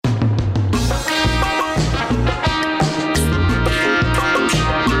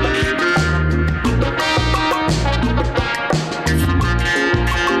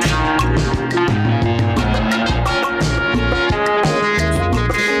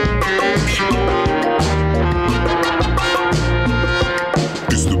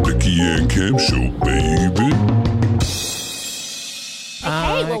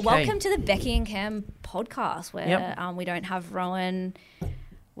Welcome to the Becky and Cam podcast where we don't have Rowan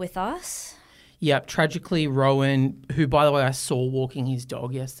with us. Yep, tragically, Rowan, who, by the way, I saw walking his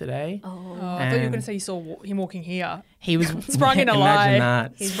dog yesterday. Oh, I thought you were going to say you saw him walking here. He was sprung in a lie. Imagine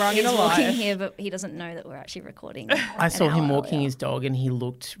that. He's walking here, but he doesn't know that we're actually recording. I saw him walking his dog and he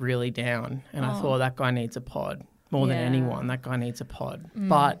looked really down. And I thought, that guy needs a pod. More than anyone, that guy needs a pod.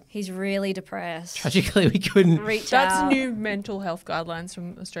 But he's really depressed. Tragically, we couldn't reach That's out. new mental health guidelines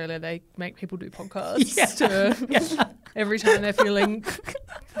from Australia. They make people do podcasts every time they're feeling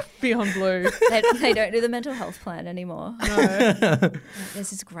beyond blue. They don't do the mental health plan anymore. No. There's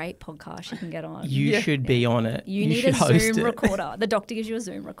this great podcast you can get on. You should be on it. You need should a host Zoom it. recorder. The doctor gives you a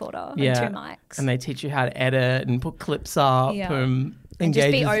Zoom recorder and 2 mics. And they teach you how to edit and put clips up and engage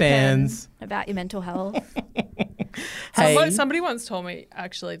just be with open fans. about your mental health. Somebody once told me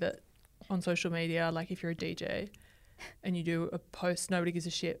actually that on social media, like if you're a DJ and you do a post, nobody gives a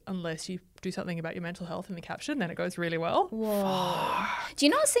shit unless you do something about your mental health in the caption, then it goes really well. Whoa. Do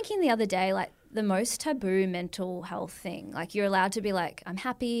you know, I was thinking the other day, like the most taboo mental health thing, like you're allowed to be like, I'm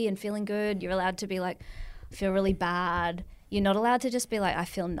happy and feeling good. You're allowed to be like, I feel really bad. You're not allowed to just be like, I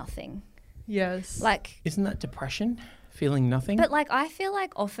feel nothing. Yes. Like, isn't that depression? Feeling nothing? But like, I feel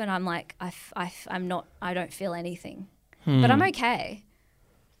like often I'm like, I don't feel anything, but I'm okay.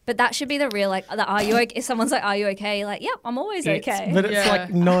 But that should be the real, like, are you okay? If someone's like, are you okay? You're like, yep, I'm always okay. But it's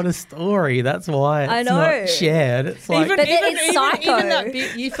like not a story. That's why it's not shared. It's like even that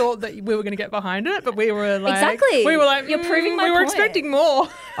bit, you thought that we were going to get behind it, but we were like, exactly. We were like, you're proving my point. We were expecting more.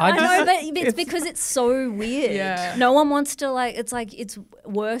 I know, but it's because it's so weird. Yeah. No one wants to like. It's like it's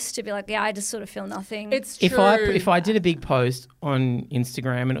worse to be like, yeah, I just sort of feel nothing. It's true. If I did a big post on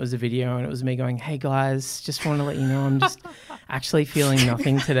Instagram and it was a video and it was me going, hey guys, just want to let you know I'm just actually feeling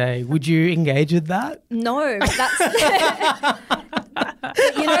nothing today. Would you engage with that? No, but that's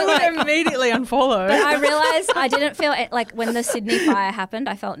I would immediately unfollow. But I realised I didn't feel it, like when the Sydney fire happened,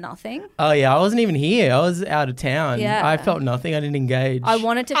 I felt nothing. Oh yeah, I wasn't even here. I was out of town. Yeah. I felt nothing. I didn't engage. I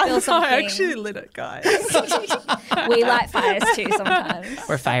wanted to feel something. I actually lit it, guys. We light fires too sometimes.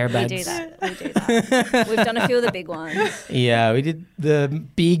 We're firebuds. We do that. We've done a few of the big ones. Yeah, we did the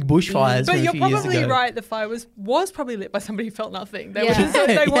big bushfires. But you're a few years probably ago. right. The fire was probably lit by somebody who felt nothing. They,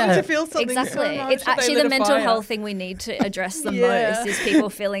 Yeah. wanted to feel something. Exactly. So much It's that they actually lit the a mental fire. health thing we need to address the most is people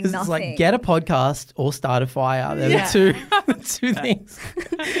feeling It's nothing. like get a podcast or start a fire. They're the two things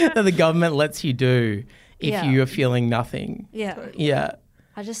that the government lets you do if you are feeling nothing. Yeah. Yeah.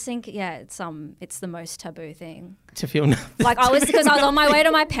 I just think, it's the most taboo thing. To feel nothing. Like I was on my way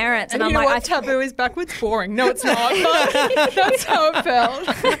to my parents and And I'm you know like, what? Taboo is backwards boring. No, it's not. But that's how it felt.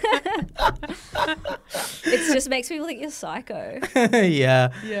 it just makes people think you're psycho. Yeah.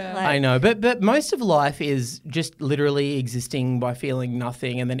 Yeah. Like- I know. But most of life is just literally existing by feeling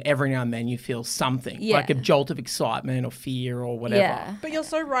nothing, and then every now and then you feel something. Yeah. Like a jolt of excitement or fear or whatever. Yeah. But you're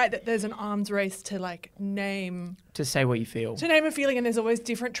so right that there's an arms race to name To say what you feel. a feeling, and there's always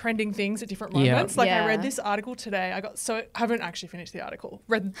different trending things at different moments. Yeah. I read this article today. I haven't actually finished the article.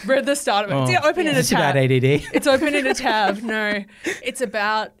 Read the start of it. It's open in a It's about tab. ADD. It's open in a tab. No,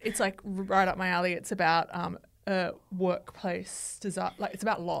 it's like right up my alley. It's about workplace design. Like it's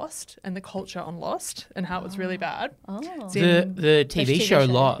about Lost and the culture on Lost and how it was really bad. Oh. It's in- The TV show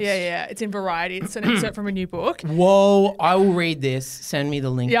Lost. yeah. It's in Variety. It's an excerpt from a new book. Whoa, I will read this. Send me the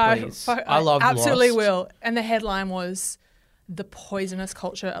link, please. I love absolutely Lost. will. And the headline was the poisonous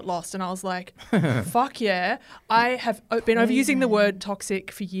culture at Lost, and I was like, fuck yeah. I have been overusing the word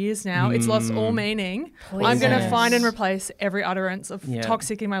toxic for years now. It's lost all meaning. I'm going to find and replace every utterance of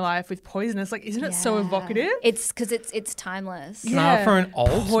toxic in my life with poisonous. Like, isn't it so evocative? It's because it's timeless. Can I offer an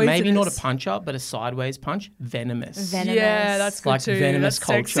alt, maybe not a Poisonous. punch up, but a sideways punch? Venomous. Yeah, that's good like too. venomous That's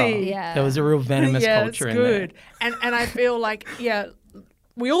culture. sexy. Yeah. There was a real venomous culture that's in good. And I feel like,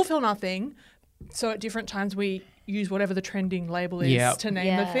 we all feel nothing. So at different times we use whatever the trending label is to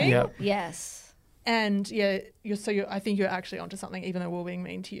name the thing. Yep. Yes. And I think you're actually onto something, even though we're being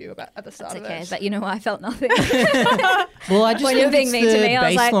mean to you at the start That's of okay. it. But you know what? I felt nothing. Well, I just when think you're being it's mean the to me, I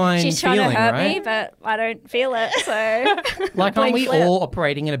was like, baseline she's trying feeling, to hurt right? me, but I don't feel it. So Like, aren't we flip. all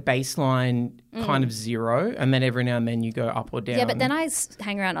operating at a baseline kind of zero, and then every now and then you go up or down? Yeah, but then I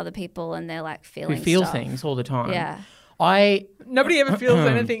hang around other people and they're like feeling we feel stuff. things all the time. Yeah. Nobody ever feels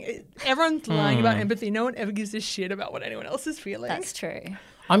anything. Everyone's lying about empathy. No one ever gives a shit about what anyone else is feeling. That's true.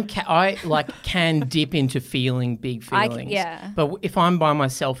 I can dip into feeling big feelings. yeah. But if I'm by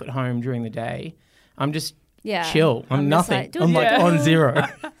myself at home during the day, I'm just Yeah. chill. I'm just nothing. like, I'm like on zero.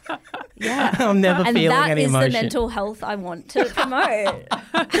 Yeah. I'm never And feeling that any is emotion. the mental health I want to promote.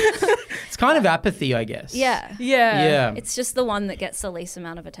 It's kind of apathy, I guess. Yeah. Yeah. It's just the one that gets the least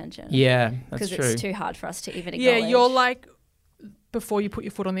amount of attention. Yeah, that's Because true. it's too hard for us to even Yeah, acknowledge. you're like, before you put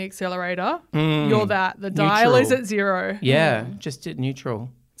your foot on the accelerator, Mm. you're that. The dial is Neutral. at 0. Yeah, just at neutral.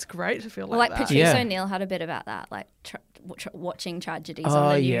 It's great to feel Well, like like that. Patrice Yeah. O'Neill had a bit about that, like watching tragedies Oh,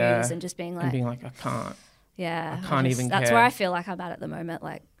 on the yeah. news and just being And like, being like, I can't. yeah, I can't even That's care. where I feel like I'm at the moment.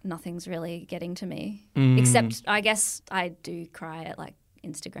 Like nothing's really getting to me, Mm. except I guess I do cry at like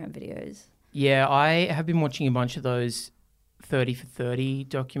Instagram videos. Yeah, I have been watching a bunch of those 30 for 30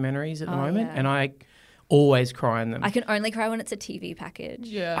 documentaries at the Oh, moment, yeah. and I always cry in them. I can only cry when it's a TV package.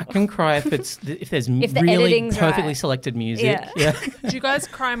 Yeah. I can cry if there's the really editing's perfectly right. selected music. Yeah. Do you guys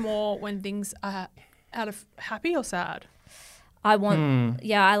cry more when things are out of happy or sad? I want,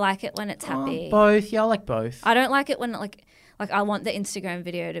 yeah, I like it when it's happy. Both. Yeah, I like both. I don't like it when like I want the Instagram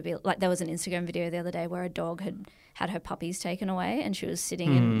video to be like, there was an Instagram video the other day where a dog had her puppies taken away and she was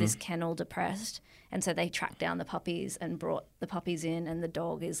sitting in this kennel depressed, and so they tracked down the puppies and brought the puppies in, and the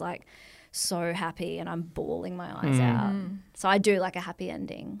dog is like so happy and I'm bawling my eyes out. So I do like a happy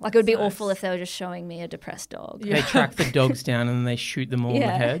ending. Like it would be awful if they were just showing me a depressed dog. They track the dogs down and then they shoot them all in the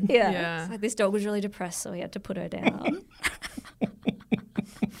head. Yeah. Yeah. It's like this dog was really depressed, so we had to put her down.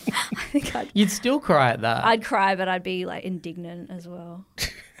 I think You'd still cry at that. I'd cry, but I'd be like indignant as well.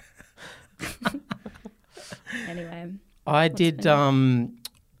 Anyway, I did. I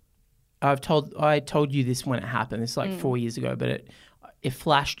told you this when it happened. It's like 4 years ago, but it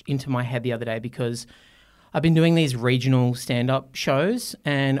flashed into my head the other day because I've been doing these regional stand-up shows,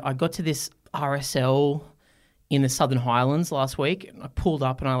 and I got to this RSL in the Southern Highlands last week. And I pulled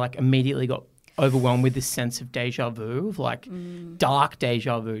up, and I like immediately got overwhelmed with this sense of deja vu, of like dark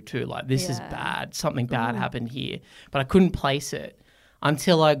deja vu too. Like this is Yeah. bad. Something bad happened here, but I couldn't place it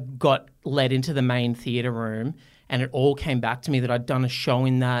until I got led into the main theatre room, and it all came back to me that I'd done a show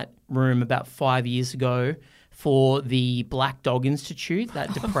in that room about 5 years ago for the Black Dog Institute,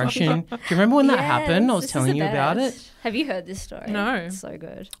 that depression. Do you remember when that happened? I was Yes, this is telling the you about it. best. Have you heard this story? No. It's so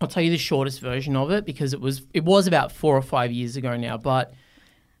good. I'll tell you the shortest version of it because it was about 4 or 5 years ago now, but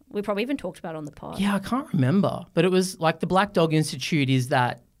We probably even talked about it on the pod. yeah, I can't remember. But it was like the Black Dog Institute is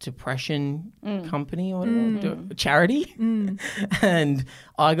that depression company or charity. And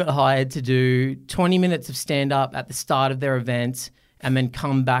I got hired to do 20 minutes of stand-up at the start of their event and then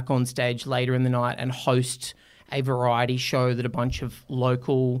come back on stage later in the night and host a variety show that a bunch of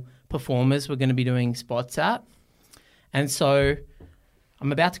local performers were going to be doing spots at. And so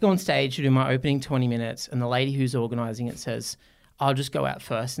I'm about to go on stage to do my opening 20 minutes, and the lady who's organising it says, I'll just go out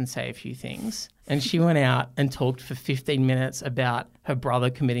first and say a few things. And she went out and talked for 15 minutes about her brother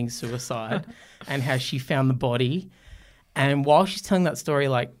committing suicide and how she found the body. And while she's telling that story,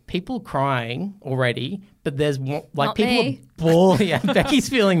 like, people crying already, but there's like Not people me. are bawling. Yeah, Becky's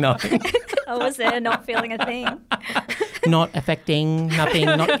feeling nothing. I was there not feeling a thing. Not affecting, nothing,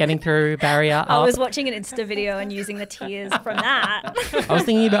 not getting through, barrier I up. was watching an Insta video and using the tears from that. I was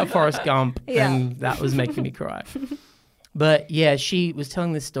thinking about Forrest Gump, Yeah. and that was making me cry. But yeah, she was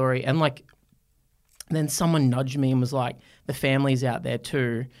telling this story, and like, then someone nudged me and was like, the family's out there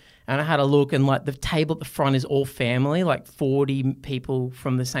too. And I had a look, and like the table at the front is all family, like 40 people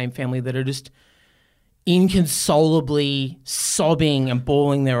from the same family that are just inconsolably sobbing and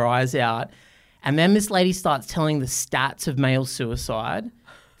bawling their eyes out. And then this lady starts telling the stats of male suicide.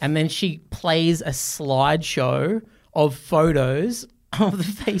 And then she plays a slideshow of photos of the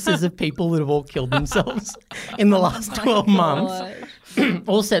faces of people that have all killed themselves in the last 12 months.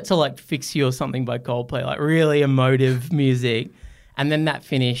 All set to like Fix You or something by Coldplay, like really emotive music. And then that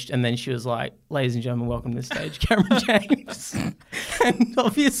finished, and then she was like, ladies and gentlemen, welcome to the stage, Cameron James. And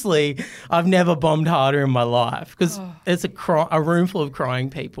obviously, I've never bombed harder in my life because it's a room full of crying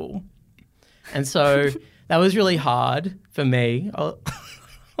people. And so that was really hard for me. I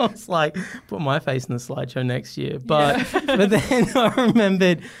was like, put my face in the slideshow next year. But then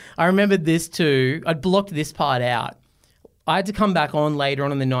I remembered this too. I'd blocked this part out. I had to come back on later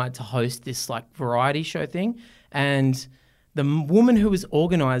on in the night to host this like variety show thing. And the woman who was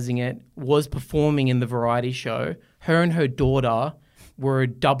organising it was performing in the variety show. Her and her daughter were a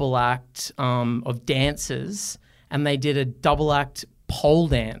double act of dancers, and they did a double act pole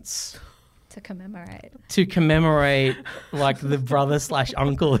dance To commemorate. like the brother /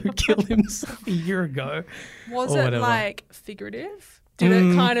 uncle who killed himself a year ago. Was Or it whatever. like figurative? Did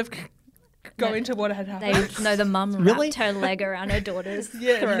it kind of go into what had happened? The mum Really? wrapped her leg around her daughter's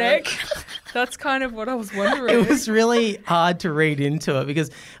Yeah, throat. neck. That's kind of what I was wondering. It was really hard to read into it because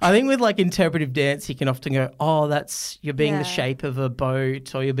I think with like interpretive dance, you can often go, oh, that's you're being the shape of a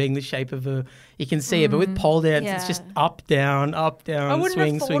boat or you're being the shape of a, you can see it. But with pole dance, it's just up, down, I wouldn't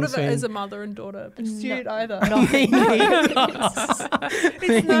swing, have thought swing, of swing. it as a mother and daughter pursuit either. Me neither.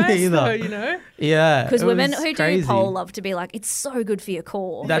 It's nice neither. though, you know? Yeah. Because it women was who crazy. do pole love to be like, it's so good for your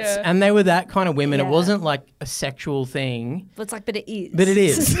core. That's Yeah. and they were that kind of women. It Yeah. wasn't like a sexual thing, But it's like, but it is. but it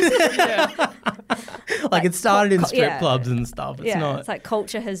is. Yeah. Like it started in strip yeah. clubs and stuff. It's yeah, not. it's like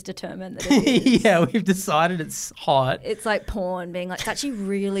culture has determined that it is. Yeah, we've decided it's hot. It's like porn being like, it's actually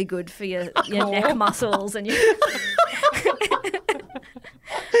really good for your neck muscles and your...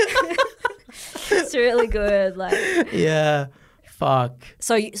 It's really good. Like, Yeah. Fuck.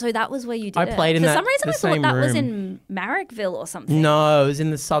 so that was where you did I it. played in For that- some reason, the I thought same that was room. in Marrickville or something. No, it was in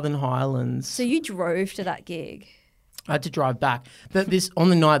the Southern Highlands. So you drove to that gig. I had to drive back. But this on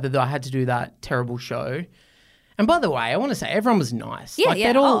the night that I had to do that terrible show. And by the way, I want to say everyone was nice. Yeah, like, yeah.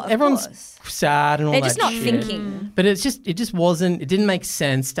 they'd all, Of everyone's course. sad and all They're that just not shit. thinking. But it just wasn't. It didn't make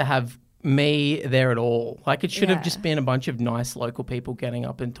sense to have me there at all. Like it should have Yeah. just been a bunch of nice local people getting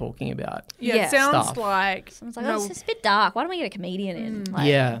up and talking about. Yeah, Yeah. it sounds Stuff. like I was like, no, oh, it's just a bit dark. Why don't we get a comedian in? Like,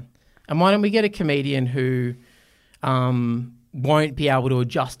 Yeah. And why don't we get a comedian who won't be able to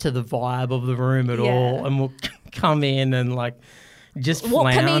adjust to the vibe of the room at Yeah. all and will come in and like just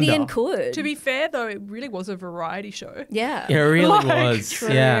What flounder. comedian could? to be fair though, it really was a variety show. Yeah. It really Like, was.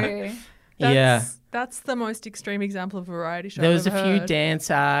 True. Yeah. Yeah. That's the most extreme example of a variety show. There was I've a ever few heard.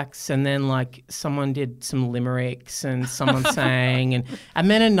 dance acts and then like someone did some limericks and someone sang and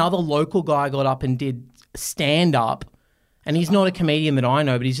then another local guy got up and did stand up. And he's not a comedian that I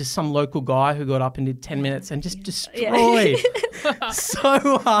know, but he's just some local guy who got up and did 10 minutes and just destroyed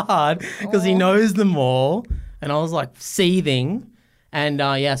so hard because he knows them all. And I was like seething. And so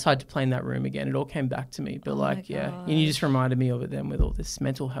I had to play in that room again. It all came back to me. But and you just reminded me of it then with all this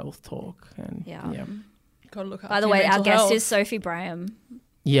mental health talk. And Yeah. Gotta look By the after way, your our mental guest health. is Sophie Braham.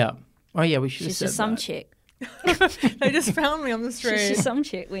 Yeah. Oh, yeah, we should have She's said just some that. chick. They just found me on the street. She's just some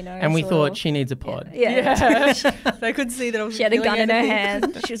chick we know. And we sort of. thought she needs a pod. Yeah. They could see that I was She had a feeling gun in her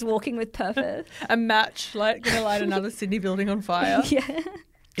anything. hand. She was walking with purpose. A match, like gonna light another Sydney building on fire. Yeah.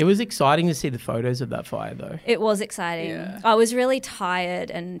 It was exciting to see the photos of that fire, though. It was exciting. Yeah. I was really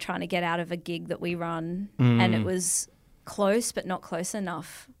tired and trying to get out of a gig that we run, and it was close but not close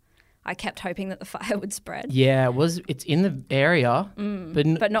enough. I kept hoping that the fire would spread, Yeah, it's in the area,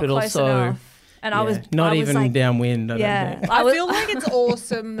 but but not close also, enough. And I was not I even was like, downwind. I yeah. don't think. I was- feel like it's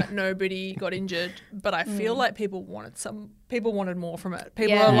awesome that nobody got injured, but I feel like people wanted more from it.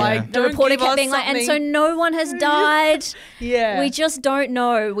 People Yeah. are Yeah. like, The don't reporter give kept us being like, and so something- no one has died. yeah, We just don't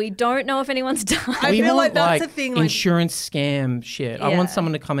know. We don't know if anyone's died. I We feel want, like that's the thing, like- insurance scam shit. I Yeah. want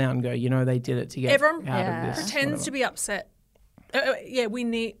someone to come out and go, they did it to get Everyone out Yeah. of this. pretends to be upset. We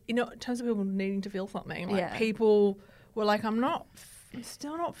need, in terms of people needing to feel something. Like Yeah. people were like, I'm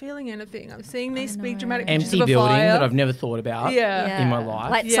still not feeling anything. I'm seeing these big dramatic pictures Empty of a building fire. that I've never thought about Yeah. in my life.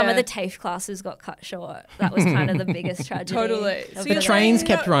 Like some of Yeah. the TAFE classes got cut short. That was kind of the biggest tragedy. Totally. of So it you're the all. trains saying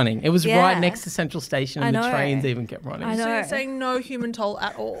kept that- running. It was Yeah. right next to Central Station, and I the know. trains even kept running. I So you're know. saying no human toll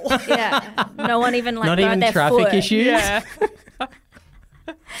at all. Yeah. No one even like Not burned even their traffic foot. issues. yeah.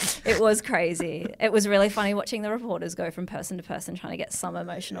 It was crazy. It was really funny watching the reporters go from person to person trying to get some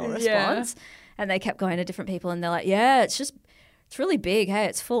emotional Yeah. response. And they kept going to different people and they're like, yeah, it's really big. Hey,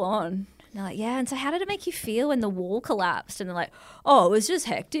 it's full on. And they're like, yeah. And so how did it make you feel when the wall collapsed? And they're like, oh, it was just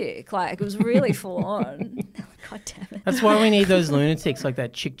hectic. Like it was really full on. God damn it. That's why we need those lunatics like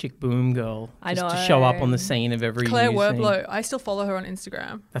that Chick Chick Boom girl I just to know. show up on the scene of every Claire news thing. Werblow. I still follow her on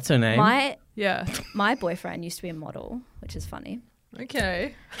Instagram. That's her name. Yeah. My boyfriend used to be a model, which is funny.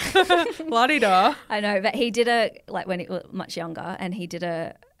 Okay. La-di-da. I know, but he did when he was much younger, and he did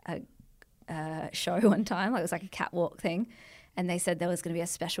a show one time, like it was like a catwalk thing, and they said there was going to be a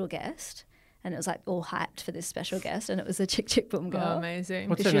special guest, and it was like all hyped for this special guest, and it was a Chick Chick Boom Oh, girl. amazing.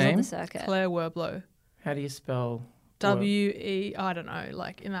 What's She her was on name? the circuit. Claire Werblow. How do you spell? W-E, I don't know,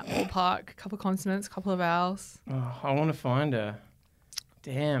 like in that ballpark, a couple of consonants, couple of vowels. Oh, I want to find her.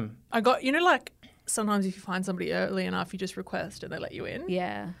 Damn. I got, like sometimes if you find somebody early enough, you just request and they let you in.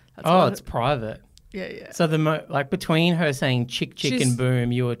 Yeah. That's Oh, what it's private. yeah. So between her saying Chick Chick She's- and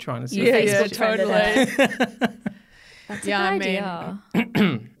Boom, you were trying to say Yeah, Facebook trended totally. That's Yeah, a I good mean-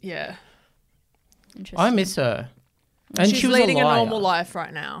 idea. Yeah. Interesting. I miss her. And she's she was leading a a liar. normal life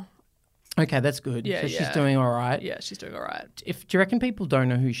right now. Okay, that's good. Yeah, so she's yeah. doing all right. Yeah, she's doing all right. Do you reckon people don't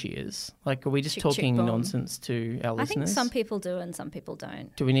know who she is? Like, are we just Chick Chick talking Boom. nonsense to our I think listeners? some people do and some people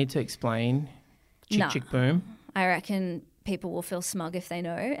don't. Do we need to explain Chick No. Chick Boom? I reckon people will feel smug if they know,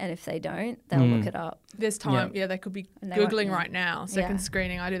 and if they don't, they'll look it up. There's time. Yeah, they could be And they won't Googling know. right now. Second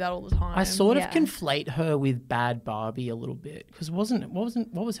screening. I do that all the time. I sort of Yeah. conflate her with Bad Barbie a little bit because what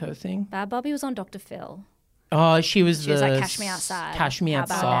was her thing? Bad Bobby was on Dr. Phil. Oh, she was She was like, Cash Me Outside. Cash Me How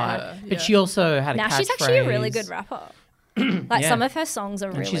about Outside. that? But Yeah. she also had a Now catchphrase. she's actually a really good rapper. Like Yeah. some of her songs are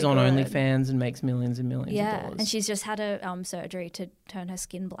And really she's on good. OnlyFans and makes millions and millions of Yeah, dollars. and she's just had a surgery to turn her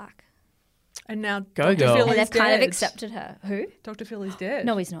skin black. And now Go, Dr. girl. Phil And is they've kind of dead. accepted her. Who? Dr. Phil is dead.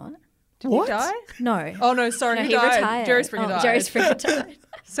 No, he's not. Did What? he die? No. Oh no, sorry, No, he he died. retired. Jerry Springer died. Jerry Springer died.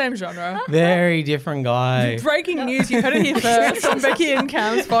 Same genre. Very different guy. Breaking news, you heard it here first on Becky and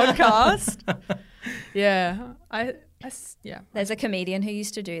Cam's podcast. Yeah, yeah. There's a comedian who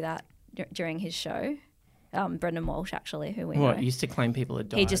used to do that during his show. Brendan Walsh, actually, who we know. What, used to claim people had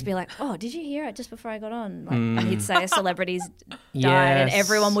died? He'd just be like, "Oh, did you hear it just before I got on?" Like, and he'd say a celebrity's died, and Yes.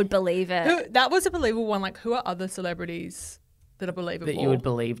 everyone would believe it. That was a believable one. Like, who are other celebrities that are believable? that you would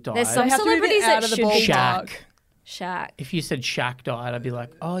believe died. There's some They have to be a bit celebrities out that of the should be ballpark. Shaq. Shaq. If you said Shaq died, I'd be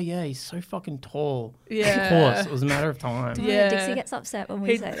like, oh yeah, he's so fucking tall. Yeah. Of course, it was a matter of time. Yeah. Dixie gets upset when we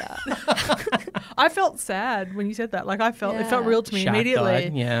He- say that. I felt sad when you said that. Like, it felt Yeah. real to me Shaq immediately.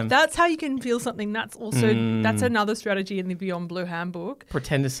 died, yeah. That's how you can feel something. That's also that's another strategy in the Beyond Blue handbook.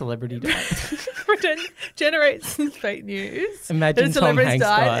 Pretend a celebrity died. Pretend generates fake news. Imagine that a Tom celebrity's Hanks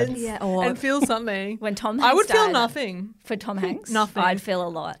died. and, Yeah, or- and feel something. When Tom Hanks I would feel died, nothing For Tom Hanks, Nothing. I'd feel a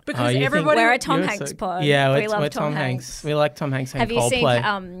lot. because you think- everybody. We're a Tom You're Hanks so- pod. Yeah, we love we're Tom Hanks. We like Tom Hanks and Have you seen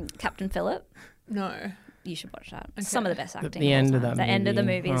Coldplay. Captain Phillip? no. You should watch that. It's some of the best acting. the of all end of time. that The end of the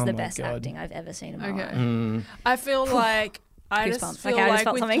movie. movie is Oh the my best God. acting I've ever seen in my Okay. life. Mm. I feel like I just Goosebumps. feel Okay, I just like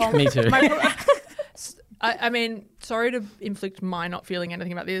felt with something. Tom, Me too. I mean, sorry to inflict my not feeling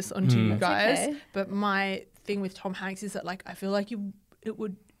anything about this onto you guys, okay. but my thing with Tom Hanks is that, like, I feel like it'll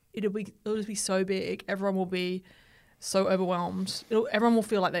just be so big, everyone will be so overwhelmed. Everyone will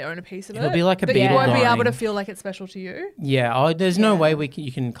feel like they own a piece of It'll it. be like a but you Beatle won't be able dying. to feel like it's special to you. Yeah, there's no way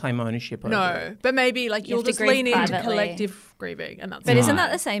you can claim ownership over it. No, but maybe like You you'll have to just grieve lean into privately. collective grieving, and that's But isn't fine.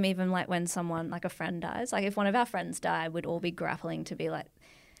 that the same even like when someone, like a friend dies? Like if one of our friends died, we'd all be grappling to be like,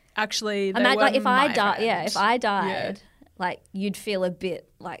 Actually, they imagine were like if I my died, friend. if I died, like you'd feel a bit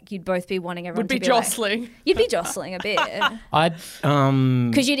like you'd both be wanting everyone would be to be like- jostling. you'd be jostling a bit I'd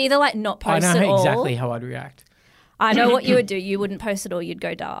because you'd either like not I post know at all. exactly how I'd react. I know what you would do. You wouldn't post at all. You'd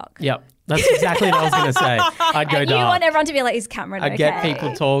go dark. Yep, that's exactly what I was going to say. I'd go And you dark. want everyone to be like, "Is Cameron okay?" I'd get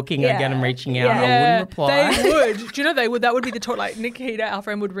people talking. I'd get Yeah. them reaching out. Yeah. I wouldn't reply. They would. Do you know they would? That would be the talk. Like Nikita, our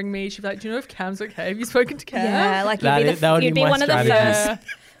friend, would ring me. She'd be like, "Do you know if Cam's okay? Have you spoken to Cam?" Yeah, like That you'd be, is- that would you'd be be my one of the strategy.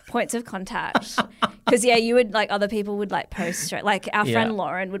 first points of contact. Because you would like other people would like post straight. Like our Yeah. friend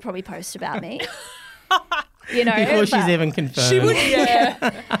Lauren would probably post about me. You know, Before she's but- even confirmed. She would. Yeah,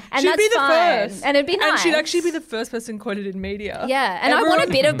 and she'd that's be the fine. first, and it'd be nice. and she'd actually be the first person quoted in media. Yeah, and I want a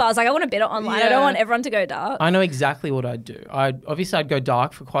bit of buzz. Like I want a bit of online. I Yeah. don't want everyone to go dark. I know exactly what I'd do. I'd go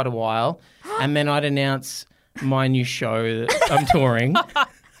dark for quite a while, and then I'd announce my new show that I'm touring.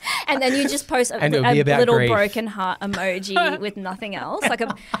 And then you just post a And it would be about little grief. broken heart emoji with nothing else, like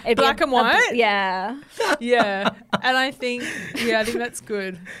it'd be Black and white? Yeah, Yeah, and I think that's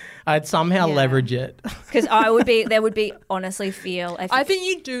good. I'd somehow Yeah. leverage it. because there would be honestly feel. I think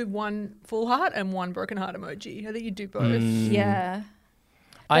you'd do one full heart and one broken heart emoji. I think you'd do both. yeah.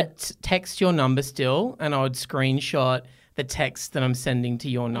 I'd text your number still, and I would screenshot the text that I'm sending to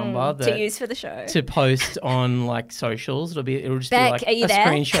your number To use for the show. to post on like socials. It'll just Beck, be like are you a there?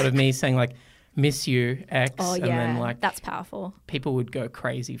 screenshot of me saying like "miss you X," Oh and yeah, then like that's powerful. people would go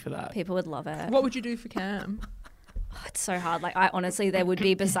crazy for that. People would love it. What would you do for Cam? Oh, it's so hard. Like I honestly, there would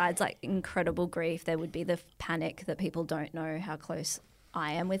be besides like incredible grief, there would be the panic that people don't know how close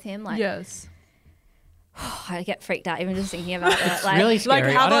I am with him. Like Yes. I get freaked out even just thinking about it. Like Really scary.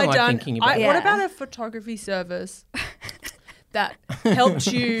 Like, have I I, don't like done? thinking about it. What Yeah. about a photography service that helped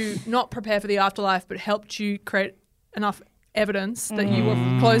you not prepare for the afterlife, but helped you create enough evidence that you were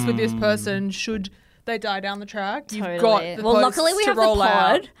close with this person should they die down the track? You've got Totally. the Well, posts luckily we to have the roll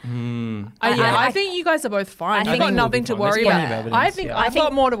out. pod. I think you guys are both fine. I I've got think we'll nothing be to fine. worry There's plenty about. of evidence, I think yeah. I've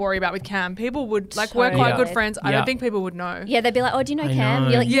got more to worry about with Cam. People would we're quite Totally. good friends. I Yeah. don't think people would know. Yeah, they'd be like, "Oh, do you know I Cam?" know.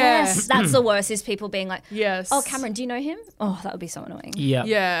 You're like, Yeah. "Yes." That's the worst. Is people being like, Yes. "Oh, Cameron, do you know him?" Oh, that would be so annoying. Yeah.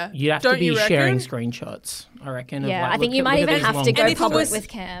 Yeah. You'd have Don't to be you sharing reckon? screenshots, I reckon. of Yeah, like, I think look you at- might look at even these have long to go And if it public was with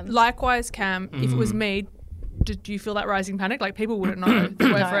Cam. Likewise, Cam, if it was me, did you feel that rising panic? Like people wouldn't know that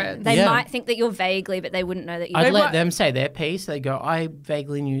we're No, friends. they Yeah. might think that you're vaguely, but they wouldn't know that you. I'd They let might- them say their piece. They'd go, I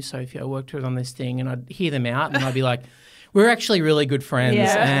vaguely knew Sophie. I worked with her on this thing. And I'd hear them out and I'd be like, we're actually really good friends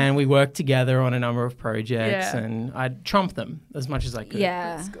Yeah. and we worked together on a number of projects. Yeah. And I'd trump them as much as I could.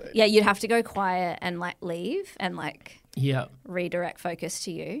 Yeah, That's good. yeah. You'd have to go quiet and like leave and like Yeah. redirect focus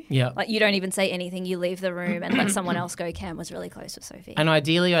to you. Yeah. Like you don't even say anything. You leave the room and let someone else go. Cam was really close with Sophie. And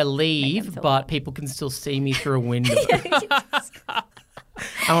ideally I leave, feel- but people can still see me through a window.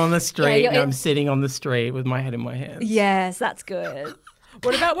 I'm on the street and I'm sitting on the street with my head in my hands. Yes, that's good.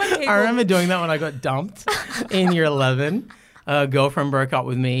 What about when people... I remember doing that when I got dumped in year 11. A girlfriend broke up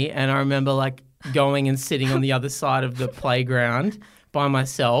with me, and I remember like going and sitting on the other side of the playground by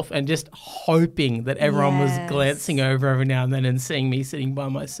myself and just hoping that everyone was Yes. glancing over every now and then and seeing me sitting by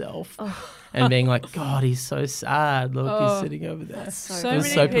myself and being like, God, he's so sad. Look, he's sitting over there. So It many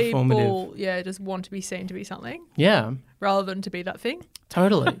was so people, performative. just want to be seen to be something Yeah, rather than to be that thing.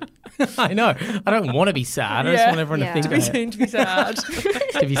 totally. I know. I don't want to be sad. I just Yeah. want everyone Yeah. to To think be about it. seen to be sad.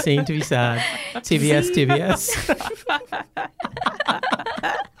 To be seen, to be sad. TBS, TBS.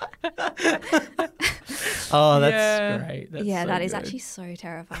 Oh, that's Yeah. great. That's Yeah, so that is good. actually so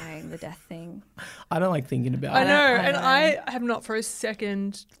terrifying, the death thing. I don't like thinking about I it. know, I and know. I have not for a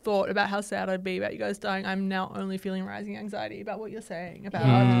second thought about how sad I'd be about you guys dying. I'm now only feeling rising anxiety about what you're saying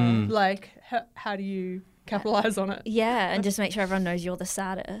about like how do you capitalize on it? Yeah, and just make sure everyone knows you're the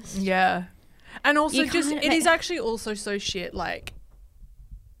saddest. Yeah, and also You just can't it ma- is actually also so shit like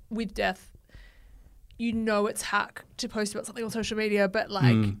with death. You know it's hack to post about something on social media, but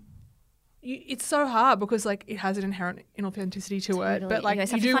like. It's so hard because like it has an inherent inauthenticity to it, but like you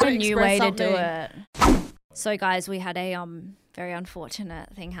guys you have do to find a wanna new way express to do something. it. So, guys, we had a very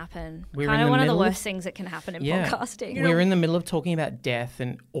unfortunate thing happen. We were Kind in of the one of the middle of- worst things that can happen in Yeah. podcasting. We were in the middle of talking about death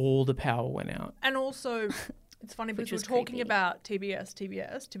and all the power went out. And also, it's funny because we're was talking creepy. about TBS,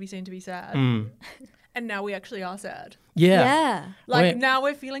 to be seen to be sad, and now we actually are sad. Yeah. Yeah. Like We're- now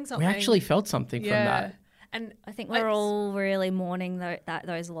we're feeling We something. actually felt something from that. And I think we're all really mourning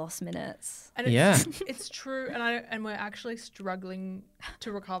those lost minutes. and it's, Yeah. it's true, and we're actually struggling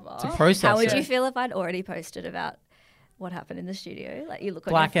to recover. To process How would it. you feel if I'd already posted about what happened in the studio? Like you look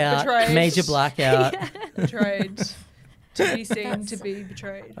like Blackout, Betrayed. major blackout. Betrayed, to be seen to be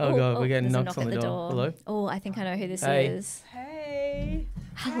betrayed. Oh, God, we're getting there's a knocks knock on at the door. Hello? Oh, I think I know who this Hey. is. Hey,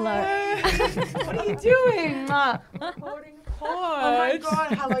 Hello. what are you doing? Holding a Oh my pod.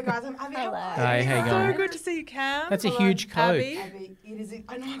 god! Hello guys, I'm Abby. Hello. Hi, how you So going? good to see you, Cam. That's a Hello, huge coat. Abby. Abby, it is.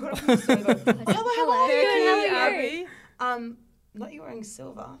 I know I got it from the server. Hello. Becky, How are you? Abby. Not you wearing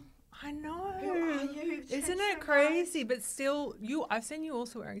silver. I know. Who are you? Isn't Change it so crazy? But still, I've seen you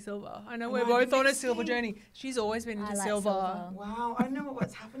also wearing silver. I know I we're know, both on a mixed silver in. journey. She's always been into silver. Wow, I don't know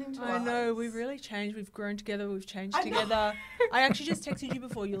what's happening to us. I know, we've really changed. We've grown together. We've changed I know. together. I actually just texted you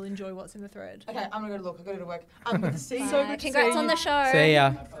before. You'll enjoy what's in the thread. Okay, I'm gonna go to look. I gotta go to work. Good to see you. So good to Congrats see on you. the show. See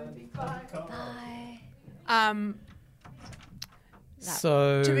ya. Bye.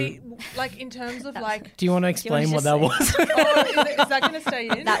 So, To be like in terms of like, do you want to Do you want explain to what just that say- was? is that going to stay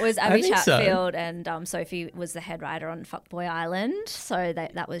in? That was I Abby think so. Chatfield and Sophie was the head writer on Fuckboy Island. So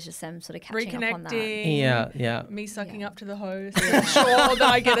that was just them sort of catching up on that. Reconnecting. yeah. Me sucking up to the host. I'm sure that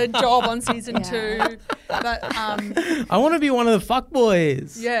I get a job on season Yeah. 2. But I want to be one of the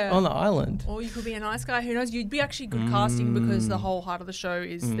fuckboys Yeah. on the island. or you could be a nice guy. Who knows? You'd be actually good casting because the whole heart of the show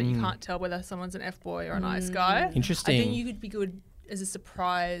is that you can't tell whether someone's an F boy or a nice guy. Interesting. I think you could be good as a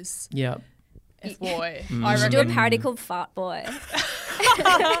surprise Yeah. F boy. You I should do a reckon. parody called Fart Boy. and I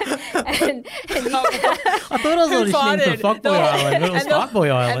thought I was Who auditioning farted? for Fuckboy The whole- Island, but it was and the- Fuckboy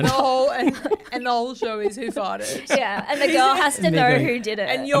And Island. the whole and the whole show is who farted. yeah, and the girl has to And know they're going- who did it.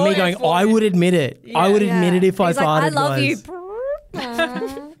 And And you're me going, F boy. I would admit it. I would Yeah. admit it if I He's like, farted, I love guys.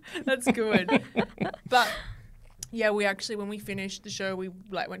 you. That's good. But yeah, we actually when we finished the show, we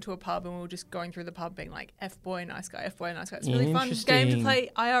like went to a pub and we were just going through the pub, being like F boy, nice guy, F boy, nice guy. It's a really fun game to Interesting. play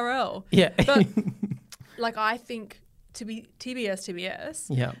IRL. Yeah. But like I think to be TBS,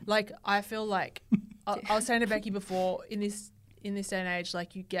 Yeah. like I feel like I was saying to Becky before in this day and age,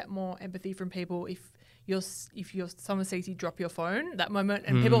 like you get more empathy from people if someone sees you drop your phone that moment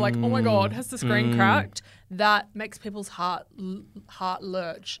and people are like, oh my god, has the screen cracked? That makes people's heart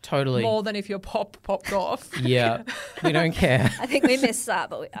lurch Totally. more than if your popped off. Yeah. We don't care. I think we missed that,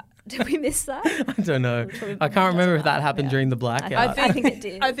 but did we miss that? I don't know. I can't remember if that happened during the blackout. I think it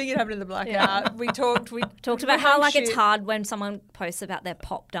did. I think it happened in the blackout. We talked Talked about how like shit. it's hard when someone posts about their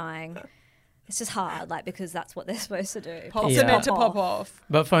pop dying. It's just hard, like because that's what they're supposed to do. Pops Yeah. are meant to pop off.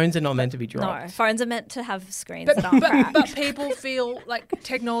 But phones are not meant to be dropped. No, phones are meant to have screens But, that aren't cracked. but people feel like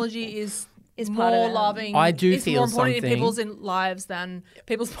technology is Is part of more them. loving. I do is feel more important something. in people's lives than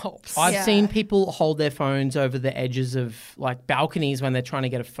people's pops. I've Yeah. seen people hold their phones over the edges of like balconies when they're trying to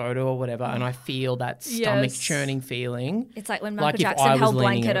get a photo or whatever, and I feel that stomach Yes. churning feeling. It's like when Like Michael if Jackson I was held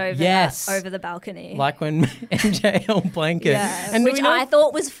leaning blanket over- over Yes. over the balcony. Like when MJ held blanket. yeah, And which we know- I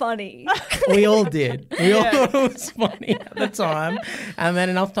thought was funny. we all did. We all thought it was funny at the time. And then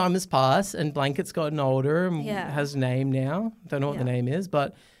enough time has passed and Blanket's gotten older and Yeah. has a name now. Don't know what the Yeah. name is,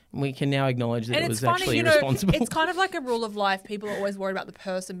 but we can now acknowledge that And it it's was funny, actually you know, irresponsible. it's kind of like a rule of life. People are always worried about the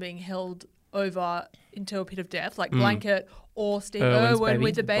person being held over into a pit of death, like Blanket or Steve Irwin's Irwin baby,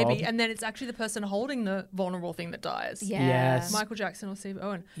 with the baby, Bob. and then it's actually the person holding the vulnerable thing that dies. Yeah. Yes. Michael Jackson or Steve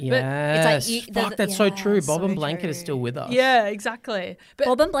Irwin. Yes. you- Fuck, that's so yeah, true. Bob so and Blanket are true. still with us. But yeah, exactly. But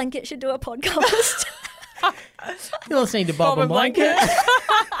Bob and Blanket should do a podcast. You're listening to Bob, and Blanket.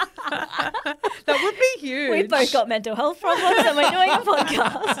 that would be huge. We've both got mental health problems and we're doing a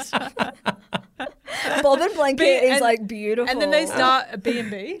podcast. Bob and Blanket is and- like beautiful. And then they start a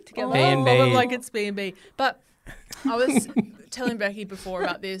B&B together. B&B. Bob and Blanket's B&B. But I was telling Becky before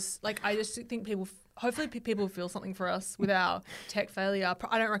about this. Like, I just think people, hopefully people feel something for us with our tech failure.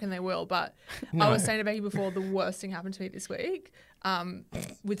 I don't reckon they will, but I was saying to Becky before, the worst thing happened to me this week.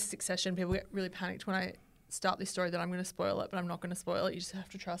 With Succession, people get really panicked when I start this story that I'm going to spoil it, but I'm not going to spoil it. You just have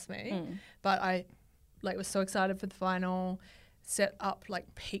to trust me. But I was so excited for the final, set up like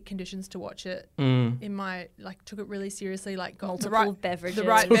peak conditions to watch it in my, took it really seriously, got Multiple beverages. the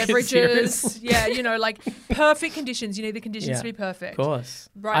right Took it beverages. seriously. Yeah, perfect conditions. You need the conditions to be perfect. Of course.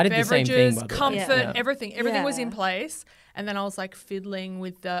 Right I did the same beverages, thing, by the way. comfort, Yeah. everything. Everything was in Yeah. place. And then I was fiddling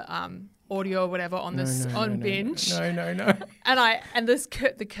with the audio or whatever on Binge. No. And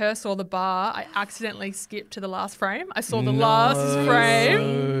the cursor or the bar, I accidentally skipped to the last frame. I saw the last frame.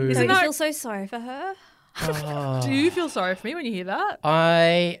 Don't Isn't you that, feel so sorry for her? do you feel sorry for me when you hear that?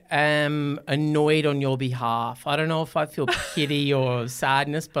 I am annoyed on your behalf. I don't know if I feel pity or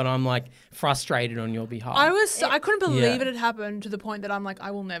sadness, but I'm frustrated on your behalf. I couldn't believe Yeah. it had happened to the point that I'm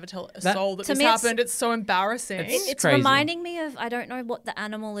I will never tell a That- soul that To this me, it's- happened. It's so embarrassing. It's crazy. reminding me of, I don't know what the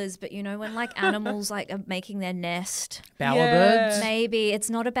animal is, but you know when animals are making their nest. Bowerbirds. Maybe it's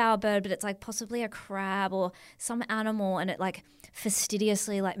not a bowerbird, but it's possibly a crab or some animal, and it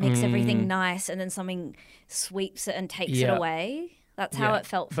fastidiously makes everything nice, and then something sweeps it and takes it Yeah. away. That's how Yeah. it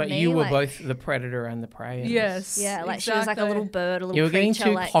felt for But me. you were both the predator and the prey. in this. Yes. Yeah, she was like a little bird, a little You were getting creature.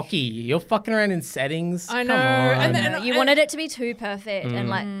 too cocky. You're fucking around in settings. I know. Come on. And then- You wanted it to be too perfect,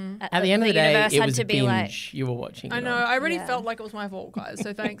 and At the end of the day, universe it had was to be binge you were watching. I it know. on. I already Yeah. felt like it was my fault, guys.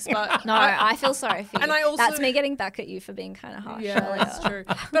 So thanks. But No, I feel sorry for you. And I also- That's me getting back at you for being kind of harsh yeah, earlier. that's true.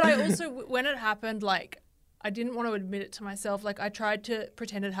 But I also, when it happened, I didn't want to admit it to myself. I tried to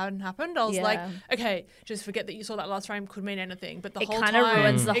pretend it hadn't happened. I was Yeah. okay, just forget that you saw that last frame. Could mean anything. But the It whole kinda time,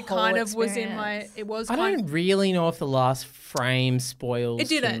 ruins the it whole kind of was in experience. my. It was. I kind don't really know if the last frame spoils It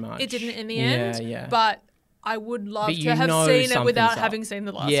didn't. too much. It didn't in the end. Yeah. But I would love But to you have know seen it something's without up. having seen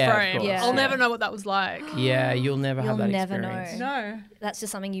the last Yeah, of frame. course, Yeah. I'll never yeah. know what that was like. Yeah, you'll never have You'll that never experience. know. No. That's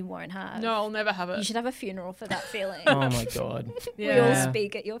just something you won't have. No, I'll never have it. You should have a funeral for that feeling. Oh my god. We all Yeah.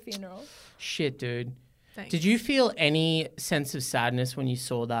 speak at your funeral. Shit, dude. Thanks. Did you feel any sense of sadness when you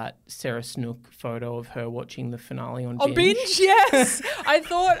saw that Sarah Snook photo of her watching the finale on On Binge? Binge, yes. I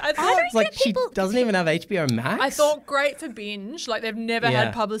thought It's like she doesn't even have HBO Max. I thought great for Binge. They've never Yeah.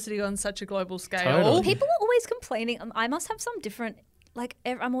 had publicity on such a global scale. Totally. People are always complaining. I must have some different.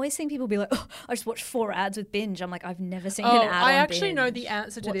 I'm always seeing people be like, "Oh, I just watched 4 ads with Binge." I'm like, I've never seen an ad I on actually know Binge. the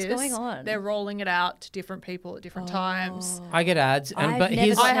answer to What's this. going on? They're rolling it out to different people at different times. I get ads, I've but never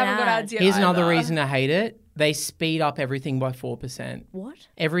here's gotten I haven't got ad. ads yet. here's another either. reason I hate it. They speed up everything by 4%. What?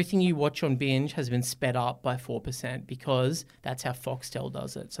 Everything you watch on Binge has been sped up by 4% because that's how Foxtel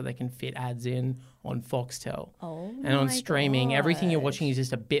does it. So they can fit ads in on Foxtel. Oh, And on my streaming, everything you're gosh. watching is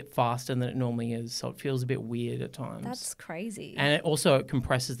just a bit faster than it normally is. So it feels a bit weird at times. That's crazy. And it also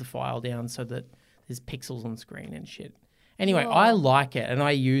compresses the file down so that there's pixels on screen and shit. Anyway, Whoa. I like it and I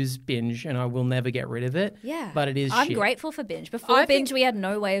use Binge and I will never get rid of it. yeah, But it is I'm shit. grateful for Binge. Before I Binge, think- we had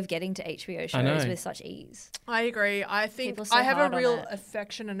no way of getting to HBO shows know. with such ease. I agree. I think People so I have a hard on real it.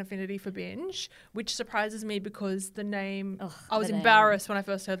 affection and affinity for Binge, which surprises me because the name. Ugh, I was the name. embarrassed when I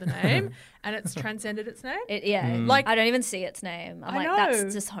first heard the name, and it's transcended its name. I don't even see its name. I'm I like, know.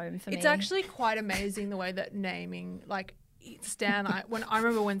 that's just home for me. It's actually quite amazing the way that naming, Stan. I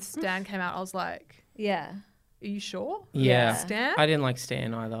remember when Stan came out, I was like, yeah. "Are you sure?" Yeah. Stan. I didn't like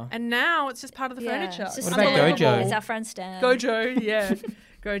Stan either. And now it's just part of the Yeah, furniture. it's just What about unbelievable. Gojo? It's our friend Stan. Gojo, yeah,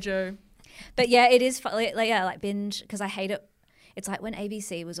 Gojo. But yeah, it is like Binge because I hate it. It's like when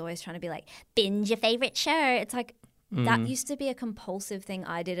ABC was always trying to be like binge your favorite show. It's like that used to be a compulsive thing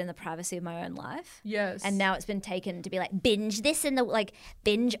I did in the privacy of my own life. Yes. And now it's been taken to be like, binge this and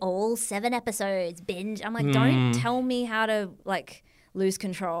binge all 7 episodes, binge. I'm like, don't tell me how to lose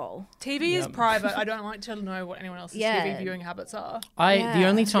control. TV is private. I don't like to know what anyone else's Yeah. TV viewing habits are. The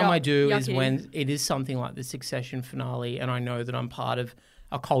only time I do is Yucky. when it is something like the Succession finale and I know that I'm part of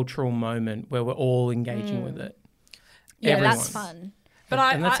a cultural moment where we're all engaging with it. Yeah, Everyone. that's fun. But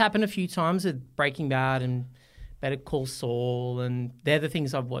And that's happened a few times with Breaking Bad and Better Call Saul, and they're the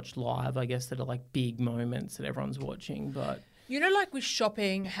things I've watched live, I guess, that are like big moments that everyone's watching. But you know, like with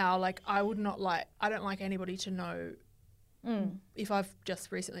shopping, how I don't like anybody to know if I've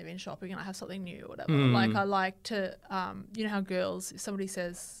just recently been shopping and I have something new or whatever. Like I like to, you know how girls, if somebody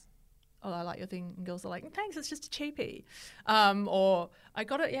says, oh, I like your thing, and girls are like, thanks, it's just a cheapie. Or I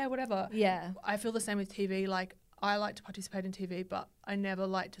got it, yeah, whatever. Yeah. I feel the same with TV. Like I like to participate in TV, but I never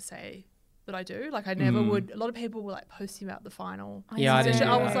like to say that I do. Like I never would. A lot of people were like posting about the final. Yeah, I didn't do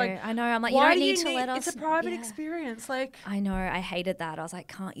I that. was like, I know. I'm like, why you don't do need to let us. It's a private yeah. experience. Like I know. I hated that. I was like,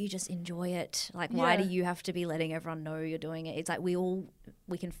 can't you just enjoy it? Like, why do Yeah. you have to be letting everyone know you're doing it? It's like we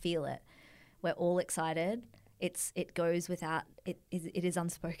can feel it. We're all excited. It goes without it is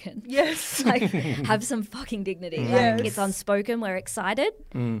unspoken. yes. Like have some fucking dignity. Yes. Like it's unspoken. We're excited.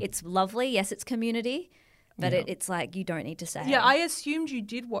 It's lovely. Yes, it's community. But it's like you don't need to say. Yeah, I assumed you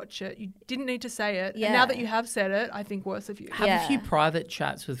did watch it. You didn't need to say it. And now that you have said it, I think worse of you. have a few private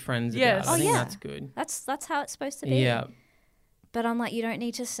chats with friends Yes. about it. I Oh, think yeah. that's good. That's how it's supposed to be. Yeah. But I'm like, you don't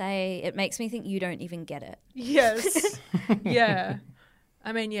need to say. It makes me think you don't even get it. Yes. yeah.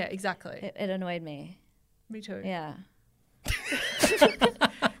 I mean, yeah, exactly. It annoyed me. Me too. Yeah.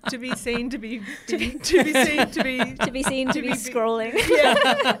 To be seen to be to be seen to be To be seen to be scrolling.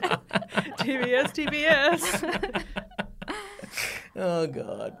 yeah. TBS. Oh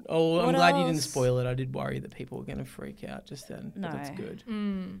God. Oh, I'm What glad you didn't else? spoil it. I did worry that people were going to freak out just then. But that's No. good.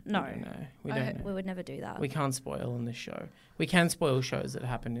 No, We don't know. We don't know. we would never do that. We can't spoil on this show. We can spoil shows that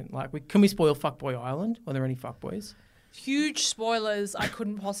happen in can we spoil Fuckboy Island? Are there any fuckboys? Huge spoilers. I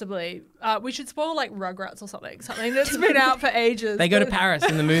couldn't possibly. We should spoil like Rugrats or something that's been out for ages. They go to Paris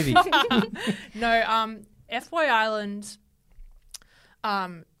in the movie. No, FY Island.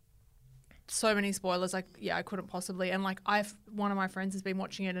 So many spoilers. Like, yeah, I couldn't possibly. And like, one of my friends has been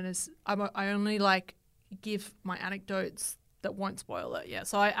watching it, and I only like give my anecdotes that won't spoil it. Yeah,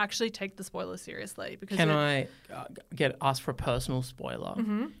 so I actually take the spoilers seriously because. Can I get asked for a personal spoiler?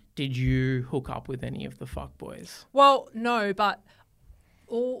 Mm-hmm. Did you hook up with any of the fuckboys? Well, no, but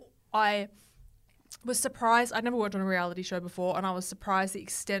I was surprised. I'd never worked on a reality show before, and I was surprised the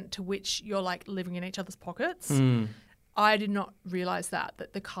extent to which you're like living in each other's pockets. I did not realize that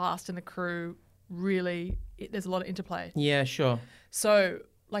the cast and the crew really, there's a lot of interplay. Yeah, sure. So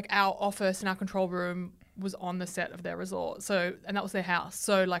like our office and our control room was on the set of their resort. So, and that was their house.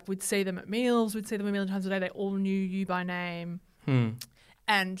 So like we'd see them at meals, we'd see them a million times a day. They all knew you by name.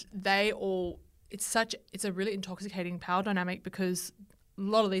 And they all, it's a really intoxicating power dynamic because a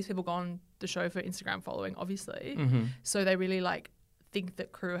lot of these people go on the show for Instagram following, obviously. So they really like think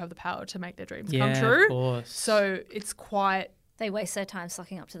that crew have the power to make their dreams come true. Of course. So it's quite They waste their time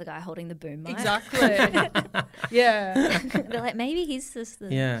sucking up to the guy holding the boom mic. exactly, yeah. They're like, maybe he's just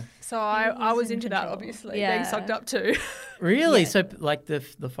the. Yeah. So I was in into that, control. obviously, Yeah. being sucked up to. Really? Yeah. So like the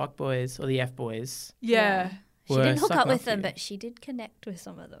fuckboys or the F-boys Yeah, She were didn't hook up sucking with to them, you. but she did connect with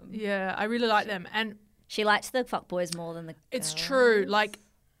some of them. yeah. I really like them, and She liked the fuckboys more than the. it's girls. true. Like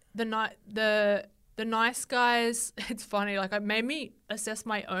the nice guys. It's funny. Like it made me assess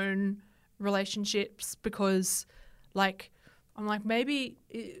my own relationships because, like, I'm like maybe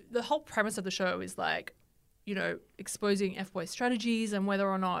the whole premise of the show is like, you know, exposing F-boy strategies and whether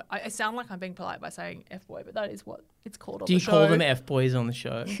or not I sound like I'm being polite by saying F-boy, but that is what it's called on Do the you show. call them F-boys on the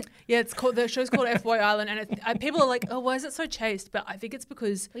show? Yeah, it's called the show's called F-boy Island, and people are like, oh, why is it so chaste? But I think it's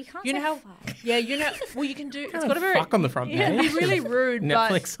because We can't you know say how fuck. yeah, you know, well, you can do. It's got a very Fuck on the front yeah, page. it'd be really rude,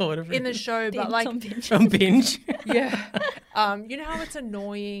 Netflix but or whatever. in the show, but Binge like on binge. on binge. yeah, you know how it's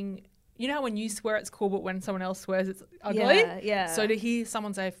annoying. You know how when you swear it's cool, but when someone else swears it's ugly. Yeah. So to hear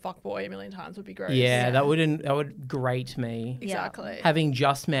someone say "fuck boy" a million times would be gross. Yeah, that would grate me. exactly. Having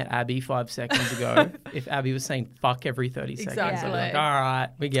just met Abby 5 seconds ago, if Abby was saying fuck every 30 seconds, I'd be Exactly. like, all right,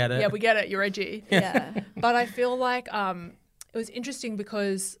 we get it. Yeah, we get it. You're edgy. Yeah. But I feel like it was interesting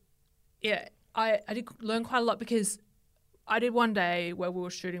because, yeah, I did learn quite a lot because I did one day where we were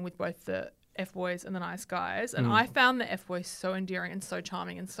shooting with both the F-boys and the nice guys, and I found the F-boys so endearing and so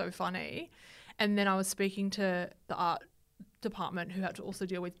charming and so funny. And then I was speaking to the art department who had to also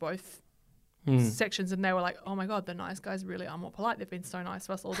deal with both sections, and they were like, oh my God, the nice guys really are more polite. They've been so nice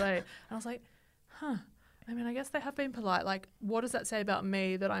to us all day. And I was like, huh. I mean, I guess they have been polite. Like, what does that say about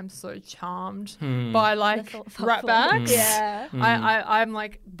me that I'm so charmed by like rat bags? Yeah. I'm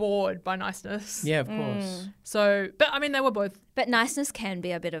like bored by niceness. Yeah, of course. So, but I mean, they were both. But niceness can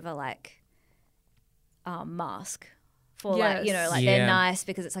be a bit of a like mask for like, you know, like Yeah. they're nice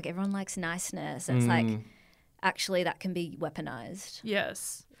because it's like everyone likes niceness. And it's like actually that can be weaponized.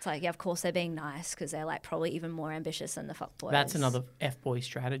 Yes. It's like, yeah, of course they're being nice because they're like probably even more ambitious than the fuckboys. That's another F-boy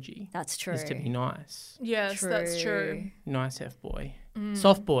strategy. That's true. Is to be nice. Yes, that's true. Nice F-boy.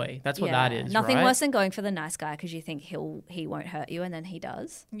 Soft boy. That's what that is, Nothing right? worse than going for the nice guy because you think he won't hurt you and then he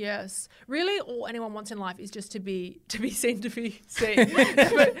does. Yes. Really, all anyone wants in life is just to be seen to be seen.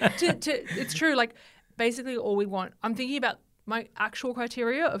 But it's true. Like, basically all we want. I'm thinking about my actual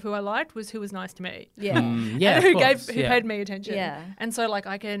criteria of who I liked was who was nice to me. Yeah. Yeah, And of who course, paid me attention. Yeah. And so like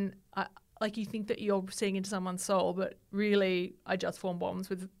like you think that you're seeing into someone's soul, but really I just form bonds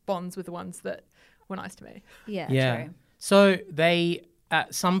with the ones that were nice to me. Yeah. Yeah. True. So they,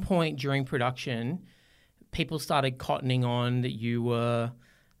 at some point during production, people started cottoning on that you were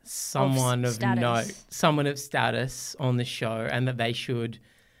someone of status. note, someone of status on the show, and that they should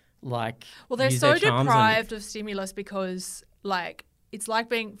like. Well, they're use so their charms and- deprived of stimulus because like it's like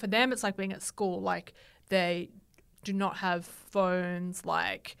being at school. Like they do not have phones.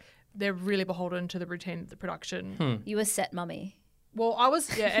 Like they're really beholden to the routine of the production. You were set mummy. Well, I was,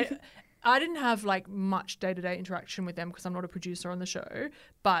 I didn't have like much day-to-day interaction with them because I'm not a producer on the show.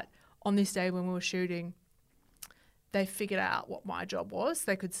 But on this day when we were shooting, they figured out what my job was.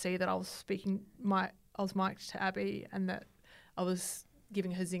 They could see that I was I was mic'd to Abby and that I was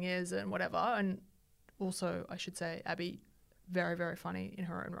giving her zingers and whatever. And also, I should say, Abby, very, very funny in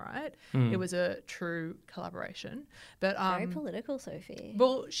her own right. It was a true collaboration. But Very political, Sophie.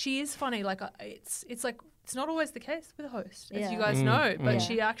 well, she is funny. Like it's like it's not always the case with a host, as Yeah. you guys know. But Yeah.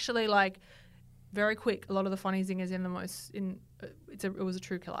 she actually like very quick. A lot of the funny zingers in the most in it was a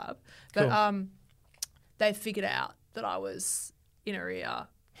true collab. But Cool. they figured out that I was in her ear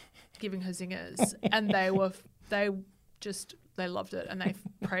giving her zingers, and they loved it and they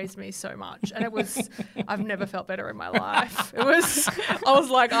praised me so much. And it was, I've never felt better in my life. I was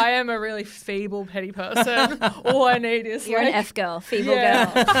like, I am a really feeble, petty person. All I need is You're like, an F girl, feeble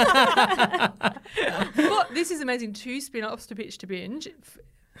Yeah. girl. Look, this is amazing. 2 spin-offs to pitch to binge.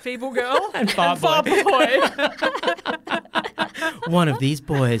 Feeble Girl And Fart Fart Boy. Boy. One of these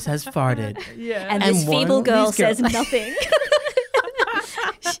boys has farted. Yeah. And And this one feeble of girl these girls- says nothing.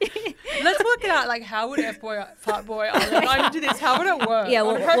 Let's work it out. Like, how would F-Boy, Fart Boy, I do this. How would it work? Yeah, I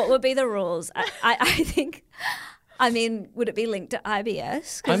well, would hope- what would be the rules? I think, I mean, would it be linked to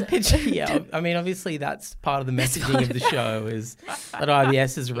IBS? 'Cause I'm pitching, yeah. I mean, obviously, that's part of the messaging of the show is that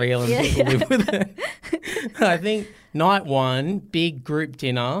IBS is real and Yeah, people yeah. live with it. I think night one, big group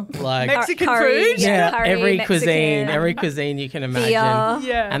dinner, like Mexican curry, food? yeah, curry, every Mexican, cuisine you can imagine. beer.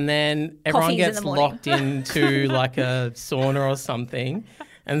 Yeah. And then everyone Coffees in gets the morning. locked into like a sauna or something,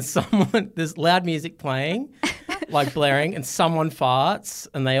 and there's loud music playing, like blaring, and someone farts,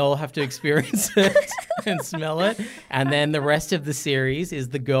 and they all have to experience it and smell it. And then the rest of the series is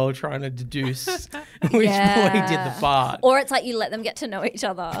the girl trying to deduce which boy did the fart. Or it's like you let them get to know each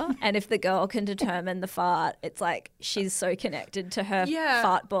other, and if the girl can determine the fart, it's like she's so connected to her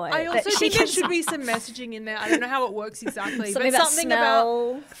fart boy. I that also she think there can- should be some messaging in there. I don't know how it works exactly. something but about something smell,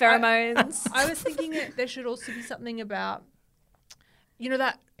 about pheromones. I was thinking that there should also be something about, you know,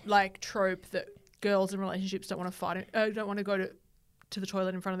 that like trope that girls in relationships don't want to don't want to go to the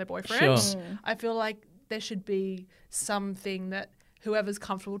toilet in front of their boyfriend. Sure. I feel like there should be something that whoever's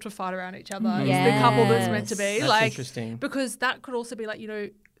comfortable to fight around each other is the Yes. couple that's meant to be. That's like, interesting. because that could also be like, you know,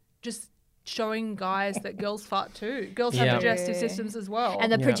 just showing guys that girls fart too. Girls Yeah. have digestive systems as well.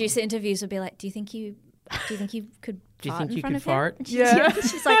 And the Yeah. producer interviews would be like, "Do you think you could Do you fart think in you front could of fart? him?" Yeah.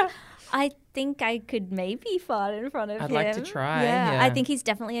 She's like, "I think I could maybe fart in front of him. I'd like to try, Yeah, yeah. I think he's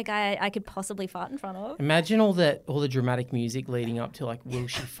definitely a guy I could possibly fart in front of." Imagine all the dramatic music leading up to like, will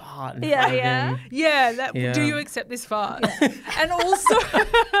she fart in Yeah, front of yeah. him? yeah, Yeah. do you accept this fart? And also,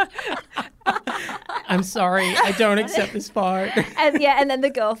 I'm sorry, I don't accept this fart. And then the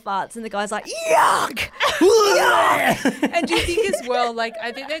girl farts, and the guy's like, "Yuck!" and do you think as well, like,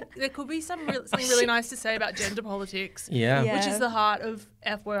 I think there could be something really nice to say about gender politics. Yeah. Yeah. Which is the heart of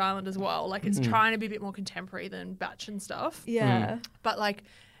F-Boy Island as well. Like, it's trying to be a bit more contemporary than Batch and stuff. Yeah. But, like,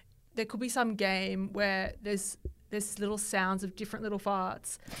 there could be some game where there's little sounds of different little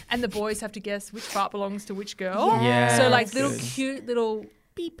farts, and the boys have to guess which fart belongs to which girl. Yeah, So, like, that's little good. cute little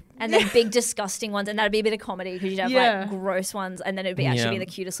beep. And then big disgusting ones, and that'd be a bit of comedy because you'd have Yeah. like gross ones, and then it'd be actually Yeah. be the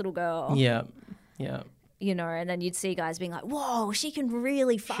cutest little girl. Yeah. Yeah. you know, and then you'd see guys being like, "Whoa, she can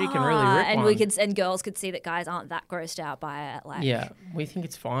really fart," She can really rip and one. and girls could see that guys aren't that grossed out by it. Like, Yeah, we think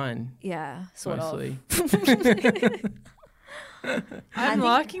it's fine. yeah, sort Mostly. of. I'm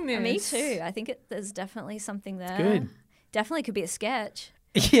liking this. Me too. I think there's definitely something there. good. Definitely could be a sketch.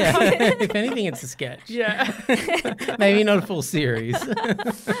 Yeah, if anything, it's a sketch. Yeah. Maybe not a full series.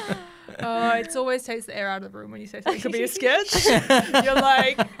 Oh, it always takes the air out of the room when you say something could be a sketch. You're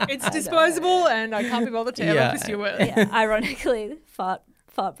like, it's disposable and I can't be bothered to ever Yeah. pursue it. Yeah, ironically, Fart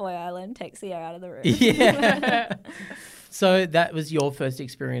Boy Island takes the air out of the room. Yeah. So that was your first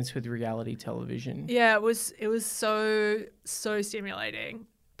experience with reality television. Yeah, it was so stimulating.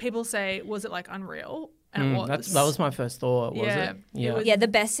 People say, was it like unreal? And it was. That was my first thought, was Yeah, it? it was- Yeah, the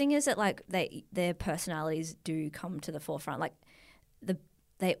best thing is that like their personalities do come to the forefront. Like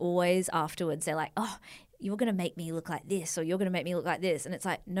they always afterwards they're like, "Oh, you're going to make me look like this or you're going to make me look like this." And it's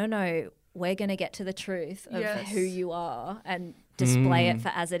like, "No, we're going to get to the truth of Yes. who you are and display it for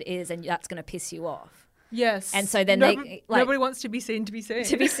as it is, and that's going to piss you off." Yes. And so then nobody wants to be seen to be seen.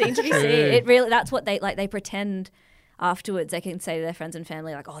 To be seen, to be seen. It really, that's what they pretend afterwards. They can say to their friends and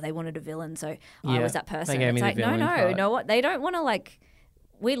family like, "Oh, they wanted a villain, so I Yeah, was that they person." gave It's me the like, no, villain no, card. know what? They don't want to like.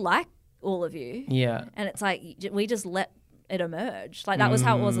 We like all of you. Yeah. And it's like we just let it emerge. Like that was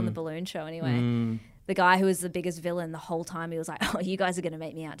how it was on the balloon show anyway. The guy who was the biggest villain the whole time, he was like, "Oh, you guys are going to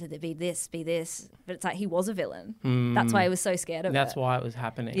make me out to be this. But it's like he was a villain. That's why he was so scared of That's it. why it was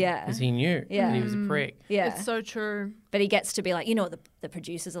happening. Yeah. Because he knew Yeah. that he was a prick. Yeah. It's so true. But he gets to be like, you know what the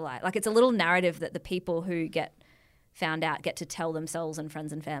producers are like. Like it's a little narrative that the people who get found out get to tell themselves and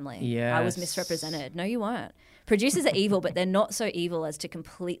friends and family. I was Yes. misrepresented. No, you weren't. Producers are evil, but they're not so evil as to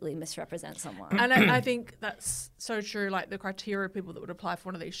completely misrepresent someone. And I think that's so true. Like the criteria of people that would apply for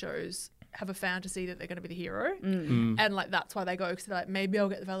one of these shows have a fantasy that they're going to be the hero. And like that's why they go, because they're like, maybe I'll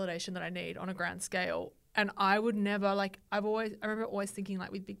get the validation that I need on a grand scale. And I would never, like, I remember always thinking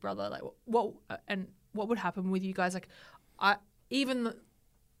like with Big Brother, like what would happen with you guys? Like I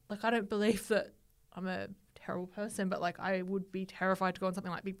don't believe that I'm a terrible person, but like I would be terrified to go on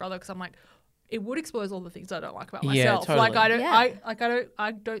something like Big Brother because I'm like, it would expose all the things I don't like about Yeah, myself. totally. Like I don't, Yeah.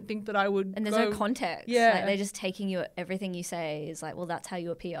 I don't think that I would. And there's go, no context. Yeah. Like they're just taking you, everything you say is like, well, that's how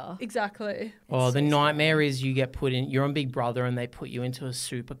you appear. Exactly. Well, the nightmare is you get put in, you're on Big Brother and they put you into a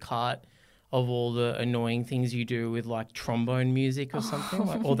supercut of all the annoying things you do with like trombone music or something.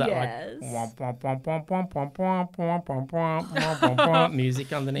 Like all that yes. like womp, womp, womp, womp, womp, womp, womp, womp, womp, womp, womp, womp, womp,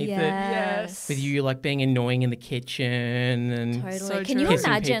 music underneath it. Yes. With you like being annoying in the kitchen and Totally. So Can you true. Pissing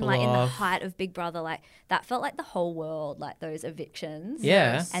imagine, people like, in the off. height of Big Brother, like, that felt like the whole world, like, those evictions.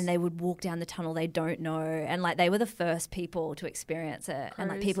 Yeah. And they would walk down the tunnel they don't know. And, like, they were the first people to experience it. And,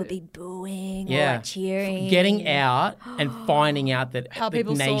 like, people would be booing or, Yeah. like, cheering. Getting out and finding out that How the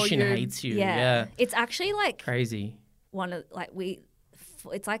people saw nation you. hates you. Yeah. Yeah. It's actually, like, Crazy. one of, like,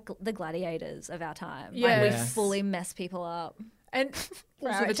 it's like the gladiators of our time. Like, Yes. we fully mess people up. And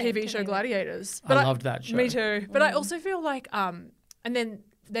also our the TV attention, show anyway. Gladiators. I loved that show. Me too. But I also feel like, and then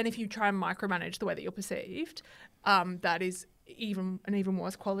if you try and micromanage the way that you're perceived, that is even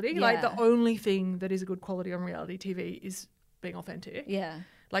worse quality. Like the Yeah. only thing that is a good quality on reality TV is being authentic. Yeah.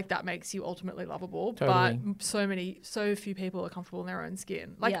 Like that makes you ultimately lovable. Totally. But so few people are comfortable in their own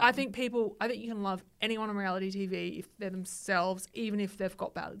skin. Like Yeah. I think you can love anyone on reality TV if they're themselves, even if they've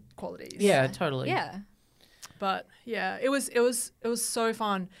got bad qualities. Yeah, totally. Yeah. But yeah, it was so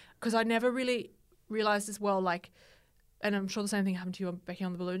fun because I never really realized as well, like, and I'm sure the same thing happened to you, Becky,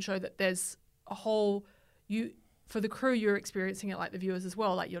 on the balloon show, that there's a whole, for the crew, you're experiencing it like the viewers as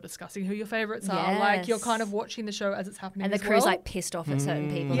well. Like you're discussing who your favorites are. Like you're Yes. kind of watching the show as it's happening. And the as crew's well. like pissed off at certain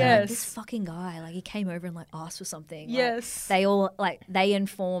people. They're like, Yes. this fucking guy, like he came over and like asked for something. Like, Yes. they all like they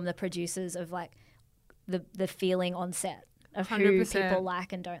inform the producers of like the feeling on set of who 100%. people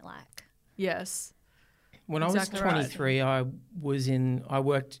like and don't like. Yes. When Exactly I right. was 23, I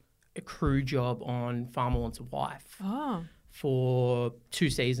worked a crew job on Farmer Wants a Wife Oh, for 2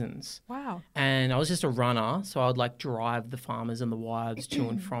 seasons. wow. And I was just a runner, so I would like drive the farmers and the wives to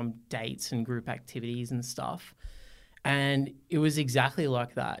and from dates and group activities and stuff. And it was exactly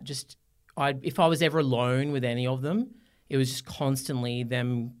like that. Just if I was ever alone with any of them, it was just constantly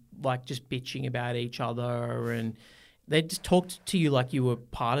them like just bitching about each other, and they just talked to you like you were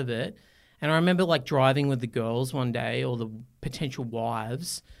part of it. And I remember like driving with the girls one day, or the potential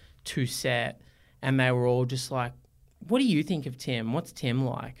wives, to set, and they were all just like, what do you think of Tim? What's Tim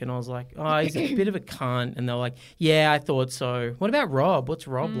like? And I was like, oh, he's a bit of a cunt. And they're like, yeah, I thought so. What about Rob? What's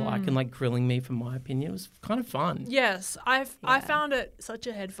Rob like? And like grilling me for my opinion. It was kind of fun. Yes, I found it such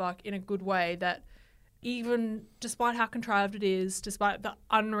a head fuck in a good way that even despite how contrived it is, despite the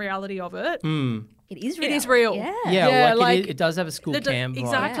unreality of it, It is real. It is real. Yeah. Yeah, like, it does have a school camp vibe.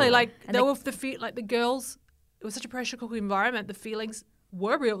 exactly. Yeah. Like And there the- were like the girls. It was such a pressure cooker environment. The feelings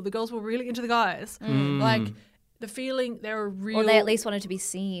were real. The girls were really into the guys. Like the feeling they were real. Or they at least wanted to be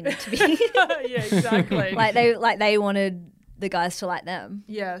seen. To be yeah, exactly. like they wanted the guys to like them.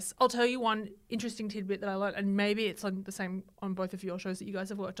 Yes. I'll tell you one interesting tidbit that I learned, and maybe it's on the same on both of your shows that you guys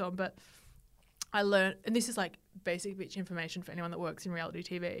have worked on, but I learned, and this is like basic bitch information for anyone that works in reality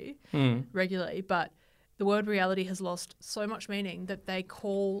TV regularly, but the word reality has lost so much meaning that they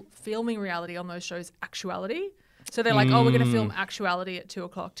call filming reality on those shows actuality. So they're like, oh, we're going to film actuality at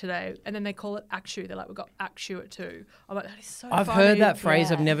 2:00 today. And then they call it actu. They're like, we've got actu at 2. I'm like, that is so I've funny. heard that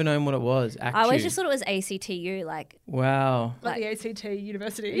phrase. Yeah. I've never known what it was. I always Actu. just thought it was ACTU. Like, Wow. Like the ACT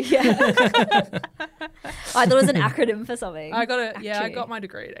University. yeah. I thought it was an acronym for something. I got it. Yeah, I Actu. got my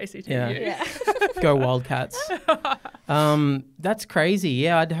degree at ACT. Yeah. Yeah. Go Wildcats. That's crazy.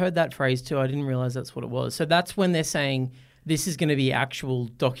 Yeah, I'd heard that phrase too. I didn't realize that's what it was. So that's when they're saying this is going to be actual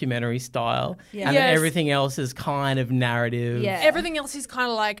documentary style, Yeah. and then Yes. everything else is kind of narrative. Yeah. Everything else is kind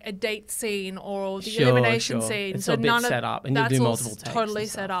of like a date scene or the Sure, elimination sure. scene. It's so a bit none set of up, and you'll that's do all multiple takes totally and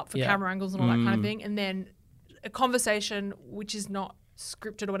set stuff. up for Yeah. camera angles and all that kind of thing. And then a conversation which is not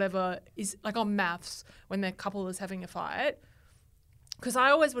scripted or whatever is like on maths when the couple is having a fight. Because I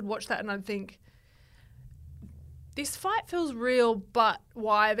always would watch that and I'd think, this fight feels real, but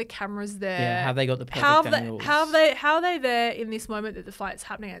why are the cameras there? Yeah, have they got the perfect how angles? how are they there in this moment that the fight's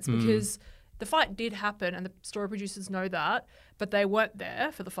happening? It's because the fight did happen and the story producers know that, but they weren't there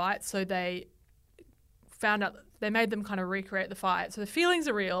for the fight, so they found out they made them kind of recreate the fight. So the feelings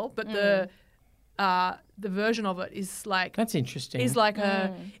are real, but the version of it is like That's interesting. is like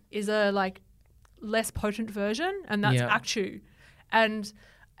a like less potent version, and that's Yeah. actu. And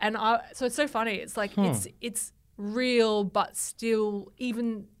so it's so funny. It's like it's real, but still,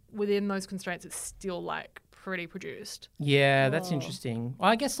 even within those constraints, it's still like pretty produced. Yeah, that's interesting. Well,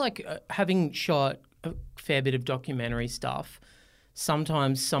 I guess like having shot a fair bit of documentary stuff,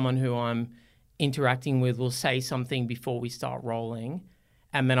 sometimes someone who I'm interacting with will say something before we start rolling,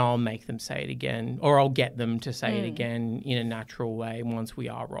 and then I'll make them say it again, or I'll get them to say it again in a natural way once we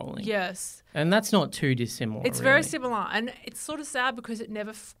are rolling. Yes, And that's not too dissimilar. it's very really. similar, and it's sort of sad because it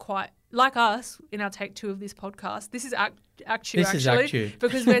never quite like us in our take 2 of this podcast. This is actu This is actually actu.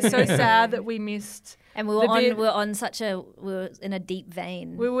 because we're so sad that we missed. And we were The on bit- we were on such a we were in a deep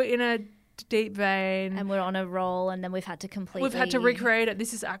vein. We were in a deep vein. and we're on a roll, and then we've had to completely. We've had to recreate it.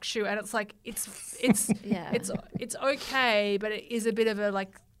 This is actu, and it's like it's Yeah. it's okay, but it is a bit of a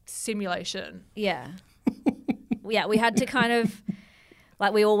like simulation. Yeah. Yeah, we had to kind of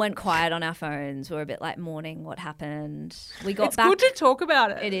like we all went quiet on our phones. We were a bit like mourning what happened. We got It's back. good to talk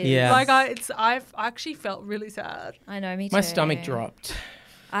about it. It is. Yeah. Like I've actually felt really sad. I know, me too. My stomach dropped.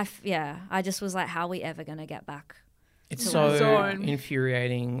 I just was like, how are we ever going to get back? It's To so zone.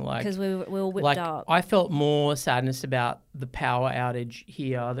 infuriating. Like, Because we were whipped like up. I felt more sadness about the power outage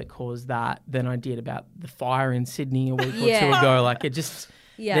here that caused that than I did about the fire in Sydney a week or Yeah. two ago. Like it just,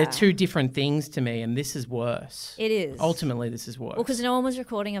 Yeah. they're two different things to me, and this is worse. It is. Ultimately, this is worse. Well, because no one was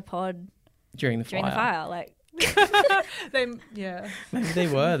recording a pod during the during the fire. Like, Yeah. Maybe they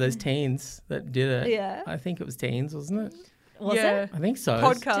were those teens that did it. Yeah. I think it was teens, wasn't it? was yeah. it? I think so.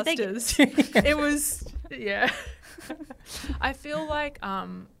 Podcasters. It was yeah. I feel like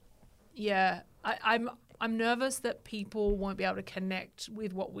I'm nervous that people won't be able to connect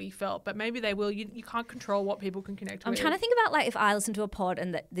with what we felt, but maybe they will. You can't control what people can connect I'm with. trying to think about like if I listen to a pod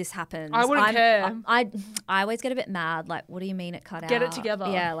and that this happens. I wouldn't care. I always get a bit mad. Like, what do you mean it cut out? Get it together.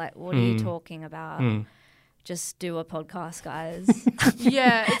 Yeah. Like, what are you talking about? Just do a podcast, guys.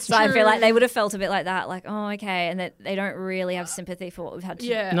 Yeah, it's So true. I feel like they would have felt a bit like that. Like, oh, okay, and that they don't really have sympathy for what we've had to.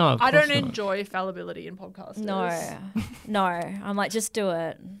 Yeah. No, of I don't course not. enjoy fallibility in podcasts. No. I'm like, just do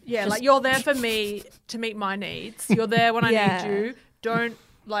it. Yeah, Just- like you're there for me to meet my needs. You're there when I Yeah. need you. Don't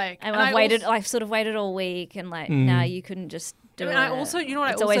like. And I I've waited. also- I've sort of waited all week, and like now you couldn't just do And it. I also, you know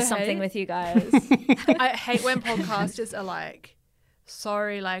what it's I also always something hate? with you guys. I hate when podcasters are like,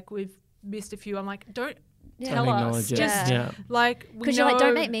 sorry, like we've missed a few. I'm like, don't tell Don't us. acknowledge it. Just Yeah. like, we Because you're like,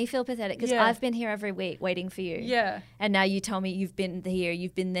 don't know- make me feel pathetic. Because Yeah. I've been here every week waiting for you. Yeah. And now you tell me you've been here,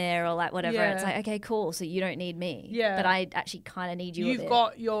 you've been there, or like whatever. It's Yeah. like, okay, cool. So you don't need me. Yeah. But I actually kind of need you. a You've bit.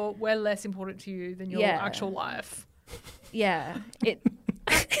 got we're less important to you than your Yeah. actual life. Yeah. It.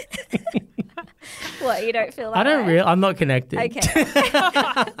 What, you don't feel that I don't way? really. I'm not connected. Okay.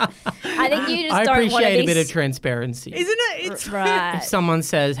 I think you just I don't want to appreciate be a bit of transparency. Isn't it? It's right. If someone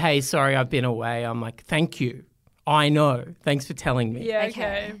says, "Hey, sorry, I've been away," I'm like, "Thank you. I know. Thanks for telling me. Yeah, Okay.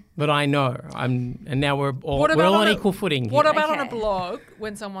 okay. But I know. And now we're all What about on on a- equal footing here. What about on a Okay. blog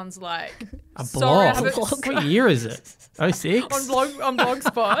when someone's like, a sorry, I blog? haven't- What year is it? 06? on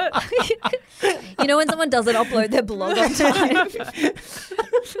Blogspot? You know when someone doesn't upload their blog on time?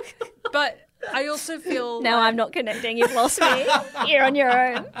 But I also feel Now like I'm not connecting. You've lost me. You're on your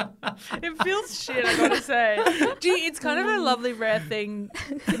own. it feels shit, I gotta say. Gee, it's kind of a lovely, rare thing.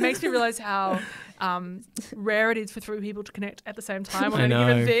 It makes me realise how rare it is for 3 people to connect at the same time on I any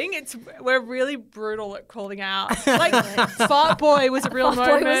given know. thing. We're really brutal at calling out. Like, Fart Boy was a real Fart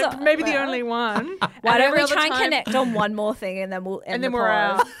Boy moment, was a- maybe the well. only one. Why And don't every we other try and time- connect on one more thing and then we'll end And then the we're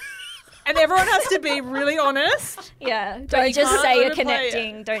pod? out. And everyone has to be really honest. Yeah. you Don't just can't say you're overplay it.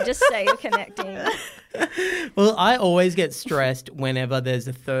 connecting. Don't just say you're connecting. Well, I always get stressed whenever there's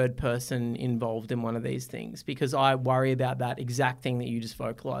a third person involved in one of these things because I worry about that exact thing that you just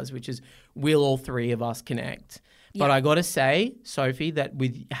vocalized, which is will all 3 of us connect? But Yeah. I got to say, Sophie, that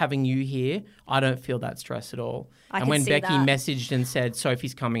with having you here, I don't feel that stress at all. I and can when see Becky that. messaged and said,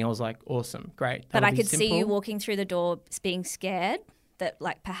 Sophie's coming, I was like, awesome, great. But That'll I be could see you simple. walking through the door being scared that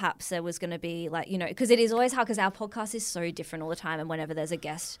like perhaps there was going to be like, you know, because it is always hard because our podcast is so different all the time. And whenever there's a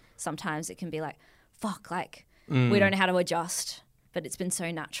guest, sometimes it can be like, fuck, like we don't know how to adjust. But it's been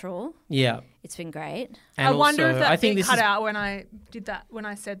so natural. Yeah. It's been great. And I wonder also, if that I think bit this cut is out when I did that, when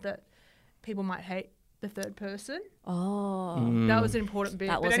I said that people might hate the third person. Oh, That was an important bit.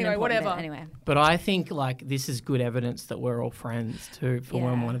 that but was anyway, an important whatever. bit. Anyway, But I think like this is good evidence that we're all friends too for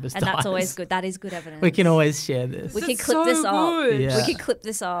when yeah. one of us and dies. that's always good. That is good evidence. We can always share this. We That's could clip so this up. good. Yeah. We could clip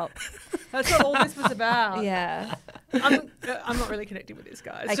this up. That's what all this was about. Yeah. I'm not really connecting with this,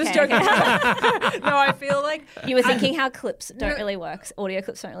 guys. Just Okay, joking. okay. No, I feel like You were thinking how clips don't No. really work. Audio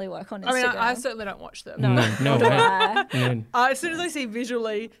clips don't really work on Instagram. I mean, I certainly don't watch them. no, no Nor do way. I. No, As soon as I see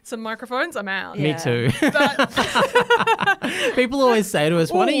visually some microphones, I'm out. Yeah. Me too. But People always say to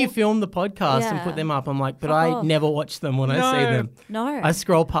us, why don't you Ooh. film the podcast and Yeah. put them up? I'm like, but Fuck I off. never watch them when I see No. them. No. I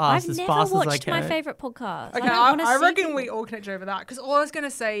scroll past I've as never fast as I watched can. my favorite podcast. okay, I, don't wanna I see reckon people. we all connect over that because all I was going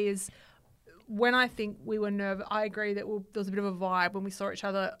to say is when I think we were nervous, I agree that there was a bit of a vibe when we saw each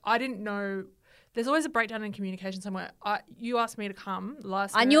other. I didn't know. There's always a breakdown in communication somewhere. You asked me to come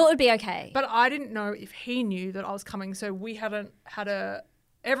last I minute, knew it would be okay. but I didn't know if he knew that I was coming. So we hadn't had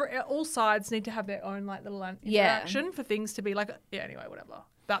all sides need to have their own like little Yeah. interaction for things to be like, yeah, anyway, whatever.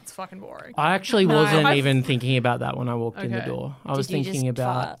 That's fucking boring. I actually No, wasn't I've- even thinking about that when I walked in the Okay. door. I was Did you thinking just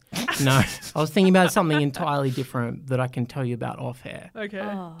about no, I was thinking about something entirely different that I can tell you about off air. Okay.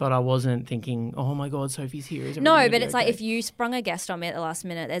 Oh. But I wasn't thinking, oh my God, Sophie's here. Is No, everything but gonna it's be like okay? if you sprung a guest on me at the last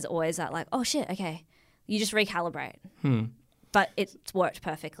minute, there's always that like, oh shit, okay. You just recalibrate. But it's worked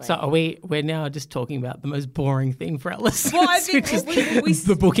perfectly. So we're now just talking about the most boring thing for our listeners, Well, I think which is we-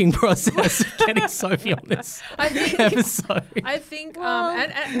 the booking process of getting Sophie on this I think. episode. I think. Well,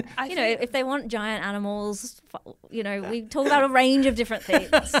 and I you know, think- if they want giant animals, you know, we talk about a range of different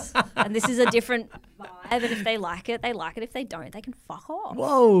things. And this is a different vibe. And if they like it, they like it. If they don't, they can fuck off.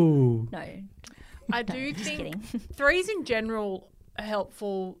 Whoa. No, I do just think kidding. threes in general are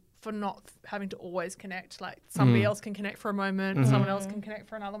helpful for not having to always connect. Like somebody else can connect for a moment, someone else can connect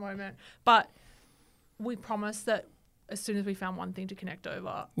for another moment. But we promised that as soon as we found one thing to connect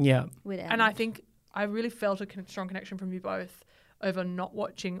over, Yeah. We'd end. and I think I really felt a strong connection from you both over not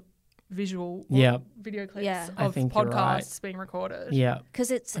watching visual or Yeah. video clips Yeah. I of think you're right. podcasts being recorded. Yeah.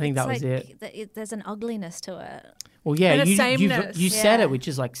 because it's, I think it's that was like there's an ugliness to it. Well, yeah, And a you sameness. said Yeah. it, which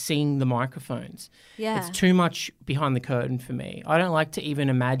is like seeing the microphones. Yeah. It's too much behind the curtain for me. I don't like to even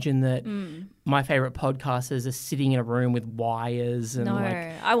imagine that my favorite podcasters are sitting in a room with wires and No,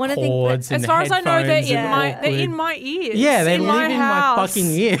 like I want to think cords that, and As far as I know, they're headphones and in my awkward- ears. Yeah, they in live in my house.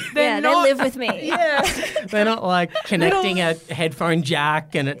 fucking ear. They're yeah, not, they live with me. Yeah. They're not like connecting a headphone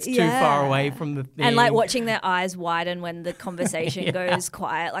jack and it's too far Yeah. away from the thing. And like watching their eyes widen when the conversation goes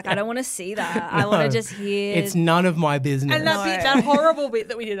quiet. Like I don't want to see that. I want to just hear. It's none of my business. And that, bit, No. that horrible bit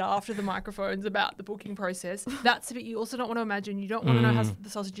that we did after the microphones about the booking process, that's the bit you also don't want to imagine. You don't want to know how the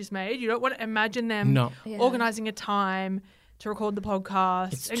sausage is made. You don't want to imagine them No. Yeah. organising a time to record the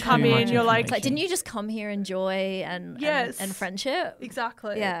podcast It's and too come much in. You're like, It's like, didn't you just come here and joy and Yes. and friendship?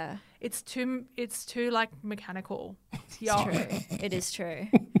 exactly. Yeah, It's too like mechanical. it's Yeah. true. It is true.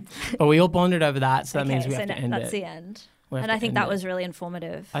 But we all bonded over that, so that means we so have to na- end that's it. the end. We have And to I think end that it. was really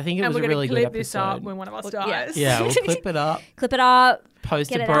informative. I think it And was we're a going really to good clip this up episode. when one of us Well, yeah. dies. Yeah, we'll clip it up. Clip it up. Post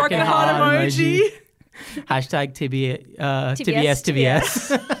Get a it broken out. Broken heart heart emoji. Hashtag TBS.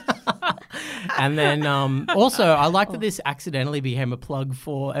 TBS. And then also, I like that this accidentally became a plug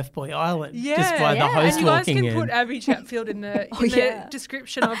for F Boy Island. Yeah. Just by the Yeah. host And you guys walking can in. put Abby Chatfield in the, yeah.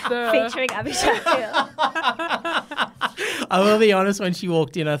 description of the. Featuring Abby Chatfield. I will be honest, when she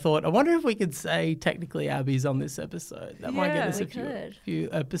walked in, I thought, I wonder if we could say technically Abby's on this episode. That might get Yeah, us we a few, could.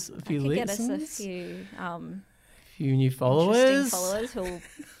 few Could get us a listens, few few new interesting followers. followers who'll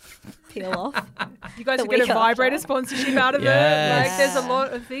peel off. You guys The could get a week after. vibrator sponsorship out of Yes. it. Like, there's a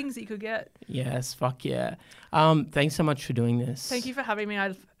lot of things that you could get. Yes, fuck yeah. Thanks so much for doing this. Thank you for having me.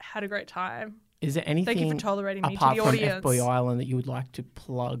 I've had a great time. Is there anything Thank you for tolerating me to apart the from audience. F Boy Island that you would like to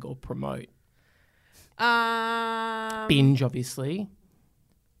plug or promote? Um, Binge, obviously.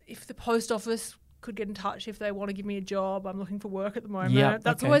 If the post office could get in touch if they want to give me a job, I'm looking for work at the moment. Yeah,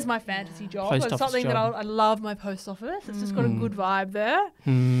 That's okay. always my fantasy job. Post It's office something that job. I love my post office. It's just got a good vibe there.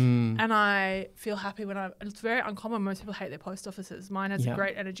 Hmm. And I feel happy when it's very uncommon. Most people hate their post offices. Mine has Yeah. a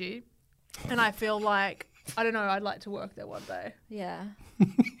great energy. And I feel like, I don't know, I'd like to work there one day. Yeah.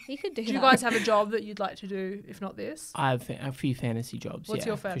 You could do Do that. you guys have a job that you'd like to do, if not this? I have a few fantasy jobs. What's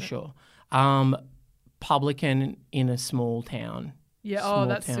yeah, your for fantasy? sure. Publican in a small town. Yeah, Small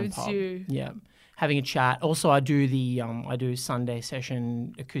that town suits pub. you. Yeah, having a chat. Also, I do Sunday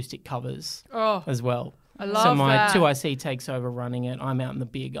session acoustic covers Oh, as well. I love so my that. 2IC takes over running it. I'm out in the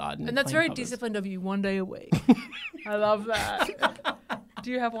beer garden. And that's playing very covers. disciplined of you, one day a week. I love that.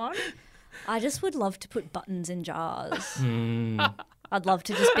 Do you have one? I just would love to put buttons in jars. Hmm. I'd love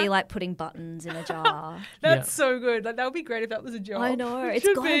to just be like putting buttons in a jar. That's so good. Like, that would be great if that was a job. I know. It It's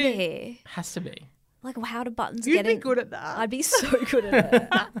should got to be. Has to be. Like, how do buttons You'd get be in? good at that. I'd be so good at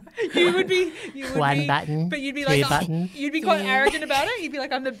it. You would be. One button, But you'd be two like, button. you'd be quite arrogant about it. You'd be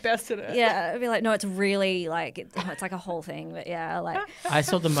like, I'm the best at it. Yeah, I'd be like, no, it's really like, it's like a whole thing. But yeah, like, I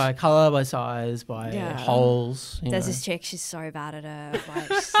sort them by colour, by size, by Yeah. holes. there's this chick, she's so bad at it. Like,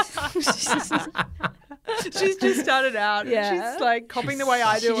 She's just started out. Yeah. She's like copying the way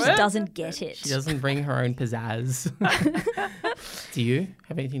I she do just it. doesn't get it. She doesn't bring her own pizzazz. Do you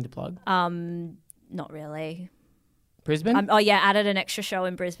have anything to plug? Not really. Brisbane? Oh yeah, added an extra show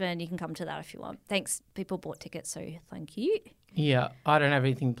in Brisbane. You can come to that if you want. Thanks. People bought tickets, so thank you. Yeah, I don't have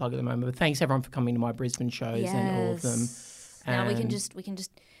anything to plug at the moment, but thanks everyone for coming to my Brisbane shows and all of them. Yes. Now we can And just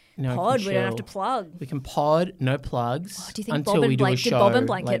now pod. can We don't have to chill. plug. We can pod, no plugs. Oh, do you think until Bob we and do a Blanket? Did show Bob and late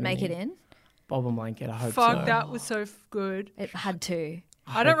Blanket in the make it evening. in? Bob and Blanket, I hope Fuck, so. that was so good. It had to.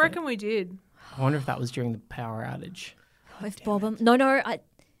 I don't hope it- reckon we did. I wonder if that was during the power outage. If Bob and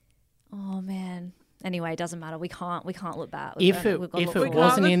oh man. Anyway, it doesn't matter. We can't look back. If it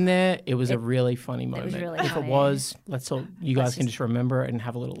wasn't in there, it was a It- really funny was moment. really if funny. it was, let's all you guys Let's can just- just remember it and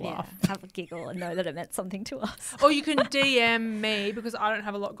have a little yeah, laugh. have a giggle and know that it meant something to us. Or you can DM me because I don't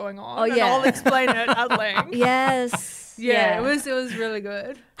have a lot going on. Oh, and yeah. I'll explain it at length. Yes. Yeah, it was really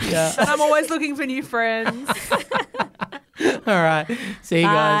good. Yeah. And I'm always looking for new friends. All right. See you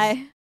guys. Bye.